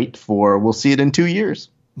Dana White for we'll see it in 2 years.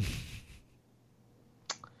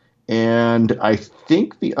 And I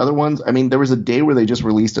think the other ones, I mean, there was a day where they just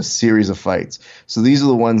released a series of fights. So these are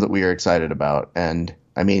the ones that we are excited about. And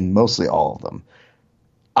I mean, mostly all of them.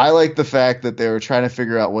 I like the fact that they were trying to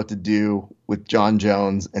figure out what to do with John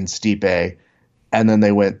Jones and Stipe. And then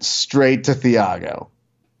they went straight to Thiago,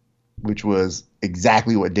 which was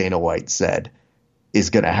exactly what Dana White said is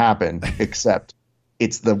going to happen, except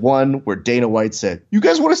it's the one where Dana White said, you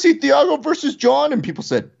guys want to see Thiago versus John? And people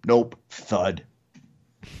said, nope, thud.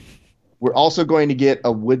 We're also going to get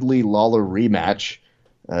a Woodley Lawler rematch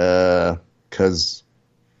because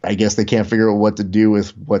I guess they can't figure out what to do with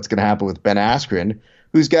what's going to happen with Ben Askren,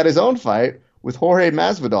 who's got his own fight with Jorge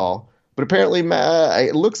Masvidal. But apparently,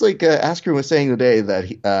 it looks like Askren was saying today that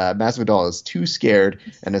Masvidal is too scared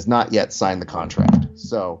and has not yet signed the contract.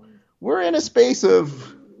 So we're in a space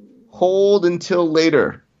of hold until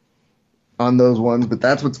later on those ones. But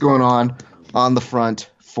that's what's going on the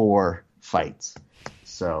front for fights.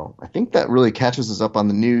 So I think that really catches us up on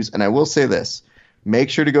the news. And I will say this. Make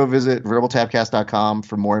sure to go visit verbaltapcast.com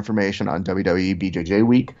for more information on WWE BJJ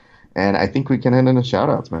Week. And I think we can end in the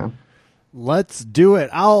shout-outs, man. Let's do it.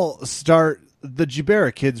 I'll start the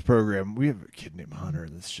Jubera Kids program. We have a kid named Hunter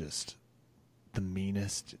that's just the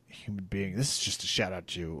meanest human being. This is just a shout out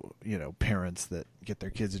to, parents that get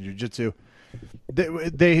their kids in jiu-jitsu.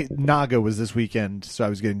 Naga was this weekend, so I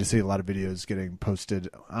was getting to see a lot of videos getting posted.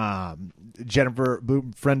 Jennifer,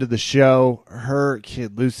 friend of the show, her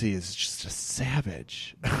kid Lucy is just a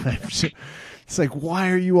savage. It's like, why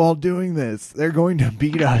are you all doing this? They're going to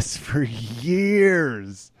beat us for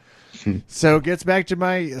years. So it gets back to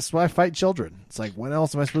that's why I fight children. It's like, when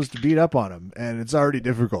else am I supposed to beat up on them? And it's already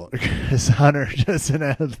difficult because Hunter doesn't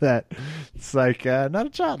have that. It's like, not a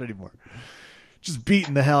child anymore. Just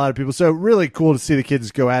beating the hell out of people. So really cool to see the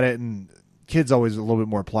kids go at it. And kids always a little bit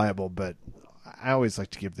more pliable, but I always like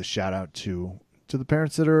to give the shout out to the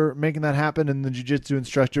parents that are making that happen and the jiu-jitsu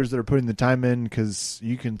instructors that are putting the time in, because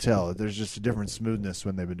you can tell there's just a different smoothness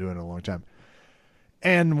when they've been doing it a long time.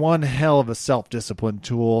 And one hell of a self-discipline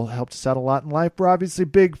tool. Helped us out a lot in life. We're obviously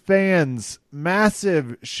big fans.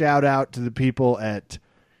 Massive shout out to the people at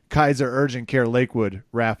Kaiser Urgent Care Lakewood,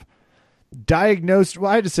 Raph. Diagnosed, well,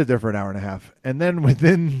 I had to sit there for an hour and a half. And then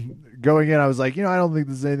within going in, I was like, I don't think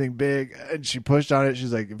this is anything big. And she pushed on it.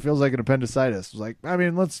 She's like, it feels like an appendicitis. I was like,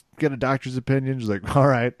 let's get a doctor's opinion. She's like, all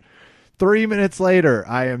right. 3 minutes later,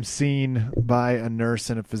 I am seen by a nurse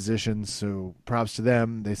and a physician. So props to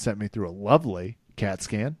them. They sent me through a lovely CAT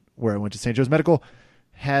scan where I went to St. Joe's Medical,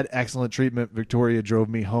 had excellent treatment. Victoria drove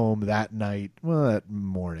me home that night. Well, that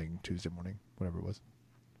morning, Tuesday morning, whatever it was.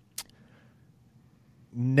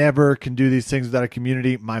 Never can do these things without a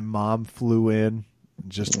community. My mom flew in,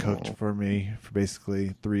 just cooked for me for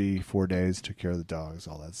basically 3-4 days, took care of the dogs,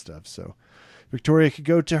 all that stuff. So Victoria could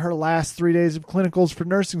go to her last 3 days of clinicals for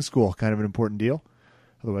nursing school. Kind of an important deal.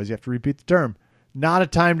 Otherwise, you have to repeat the term. Not a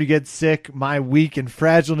time to get sick. My weak and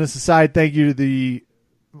fragileness aside, thank you to the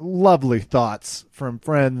lovely thoughts from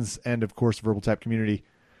friends and, of course, Verbal Tap community.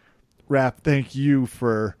 Raph, thank you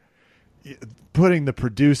for putting the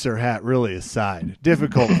producer hat really aside.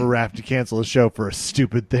 Difficult for Raph to cancel a show for a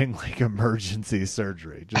stupid thing like emergency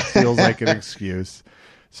surgery. Just feels like an excuse.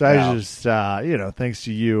 So I just, thanks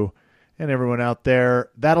to you and everyone out there,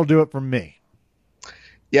 that'll do it from me.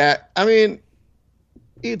 Yeah, I mean,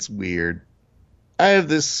 it's weird. I have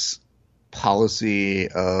this policy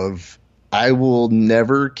of I will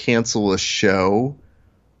never cancel a show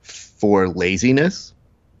for laziness.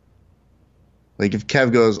 Like if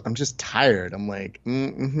Kev goes, I'm just tired. I'm like,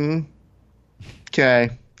 okay,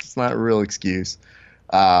 it's not a real excuse.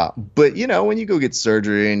 But when you go get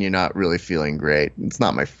surgery and you're not really feeling great, it's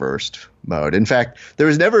not my first mode. In fact, there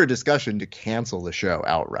was never a discussion to cancel the show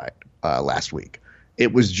outright last week.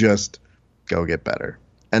 It was just go get better.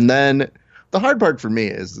 And then the hard part for me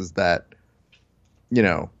is that,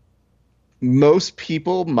 most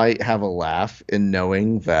people might have a laugh in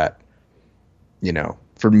knowing that,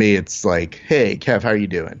 for me, it's like, hey, Kev, how are you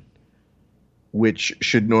doing? Which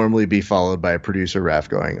should normally be followed by a producer, Raph,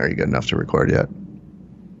 going, are you good enough to record yet?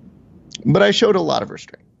 But I showed a lot of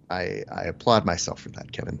restraint. I applaud myself for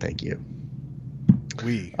that, Kevin. Thank you.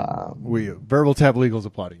 We Verbal Tap Legal's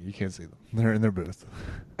applauding. You can't see them. They're in their booth.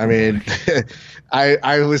 I mean,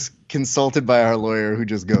 I was consulted by our lawyer who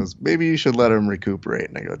just goes, maybe you should let him recuperate.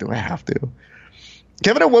 And I go, do I have to?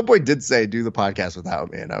 Kevin at one point did say, do the podcast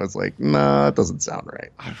without me. And I was like, nah, that doesn't sound right.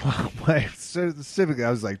 Specifically, I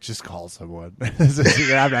was like, just call someone. I'm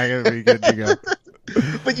not going to be good to go.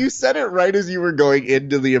 But you said it right as you were going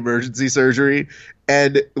into the emergency surgery.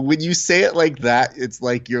 And when you say it like that, it's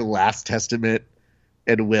like your last testament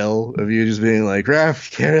and will of you just being like,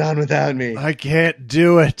 Raph, carry on without me. I can't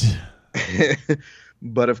do it.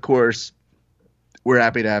 But of course, we're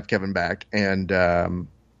happy to have Kevin back. And,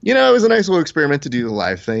 it was a nice little experiment to do the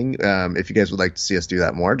live thing. If you guys would like to see us do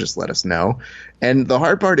that more, just let us know. And the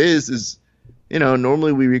hard part is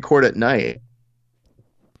normally we record at night.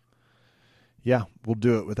 Yeah, we'll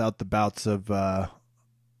do it without the bouts of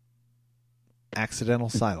accidental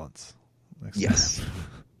silence. Yes.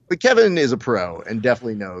 But Kevin is a pro and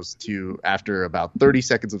definitely knows to, after about 30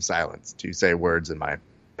 seconds of silence, to say words in my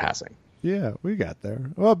passing. Yeah, we got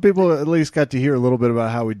there. Well, people at least got to hear a little bit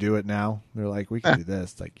about how we do it now. They're like, we can do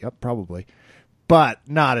this. It's like, yep, probably. But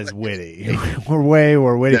not as witty. We're way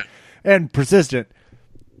more witty and persistent.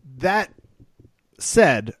 That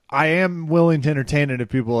said, I am willing to entertain it if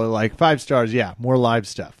people are like, 5 stars, yeah, more live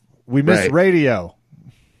stuff. We miss radio.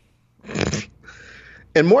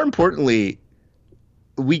 And more importantly,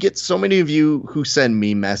 we get so many of you who send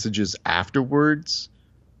me messages afterwards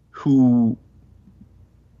who...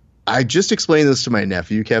 I just explained this to my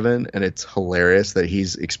nephew, Kevin, and it's hilarious that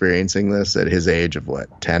he's experiencing this at his age of,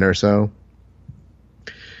 10 or so.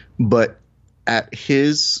 But at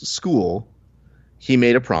his school, he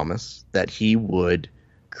made a promise that he would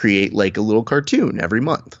create, a little cartoon every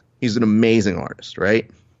month. He's an amazing artist, right?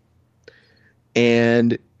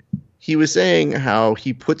 And he was saying how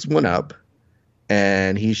he puts one up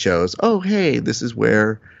and he shows, oh, hey, this is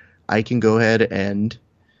where I can go ahead and,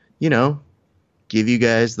 give you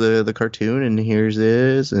guys the cartoon, and here's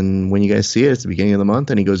this, and when you guys see it, it's the beginning of the month.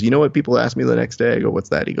 And he goes, you know what people ask me the next day? I go, what's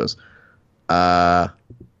that? He goes, the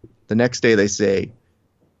next day they say,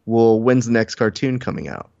 well, when's the next cartoon coming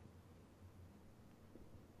out?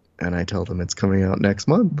 And I tell them it's coming out next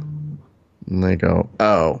month. And they go,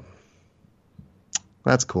 oh,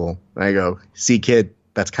 that's cool. And I go, see, kid,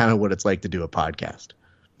 that's kind of what it's like to do a podcast.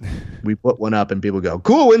 We put one up and people go,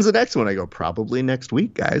 cool, when's the next one? I go, probably next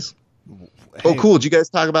week, guys. Hey. Oh, cool. Did you guys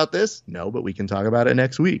talk about this? No, but we can talk about it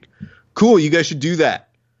next week. Cool. You guys should do that.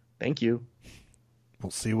 Thank you.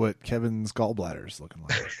 We'll see what Kevin's gallbladder is looking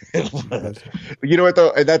like. You know what,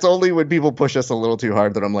 though? That's only when people push us a little too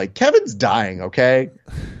hard that I'm like, Kevin's dying, okay?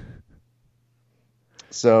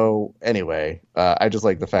 So, anyway, I just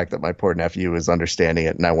like the fact that my poor nephew is understanding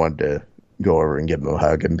it, and I wanted to go over and give him a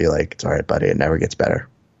hug and be like, it's all right, buddy. It never gets better.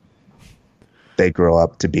 They grow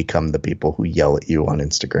up to become the people who yell at you on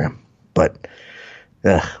Instagram. But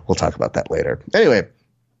we'll talk about that later. Anyway,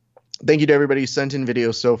 thank you to everybody who sent in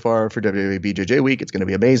videos so far for WWE BJJ Week. It's going to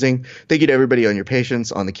be amazing. Thank you to everybody on your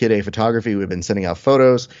patience on the Kid A photography. We've been sending out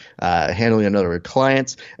photos, handling another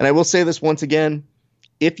clients. And I will say this once again.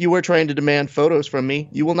 If you are trying to demand photos from me,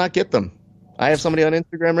 you will not get them. I have somebody on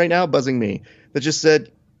Instagram right now buzzing me that just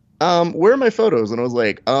said, where are my photos? And I was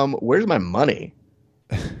like, where's my money?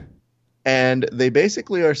 And they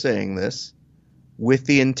basically are saying this with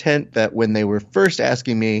the intent that when they were first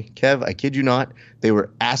asking me, Kev, I kid you not, they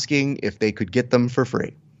were asking if they could get them for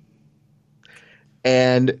free.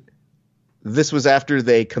 And this was after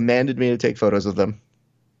they commanded me to take photos of them.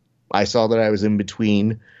 I saw that I was in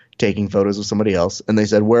between taking photos of somebody else, and they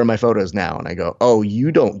said, where are my photos now? And I go, oh,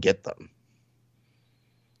 you don't get them.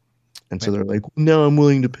 And so they're like, no, I'm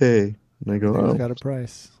willing to pay. And I go, oh. Got a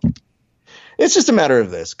price. It's just a matter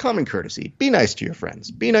of this. Common courtesy. Be nice to your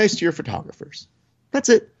friends. Be nice to your photographers. That's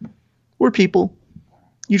it. We're people.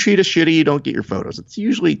 You treat us shitty, you don't get your photos. It's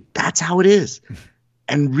usually, that's how it is.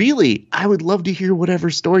 And really, I would love to hear whatever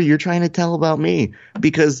story you're trying to tell about me,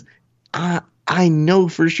 because I know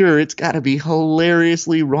for sure it's got to be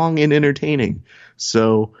hilariously wrong and entertaining.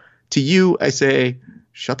 So to you, I say,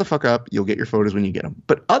 shut the fuck up. You'll get your photos when you get them.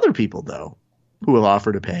 But other people, though, who will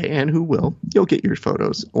offer to pay and who will, you'll get your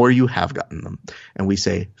photos, or you have gotten them. And we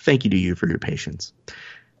say thank you to you for your patience.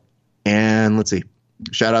 And let's see.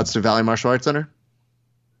 Shout outs to Valley Martial Arts Center.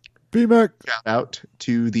 BMAC. Shout out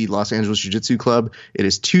to the Los Angeles Jiu-Jitsu Club. It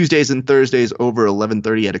is Tuesdays and Thursdays over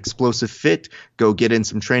 11:30 at Explosive Fit. Go get in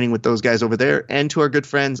some training with those guys over there. And to our good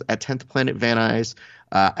friends at 10th Planet Van Nuys.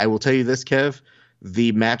 I will tell you this, Kev.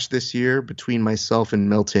 The match this year between myself and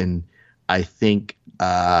Milton, I think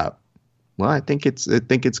I think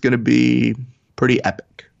it's going to be pretty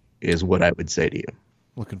epic, is what I would say to you.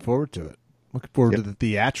 Looking forward to it. Looking forward to the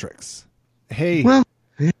theatrics. Hey. Well,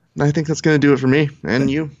 yeah, I think that's going to do it for me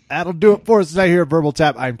and you. That'll do it for us tonight here at Verbal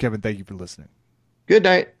Tap. I'm Kevin. Thank you for listening. Good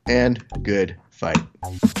night and good fight.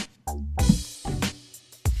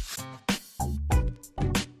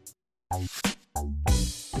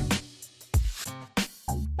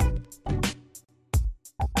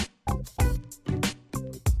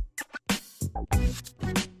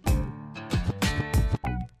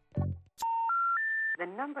 The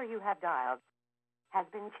number you have dialed has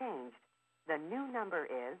been changed. The new number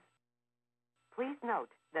is, please note,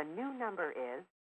 the new number is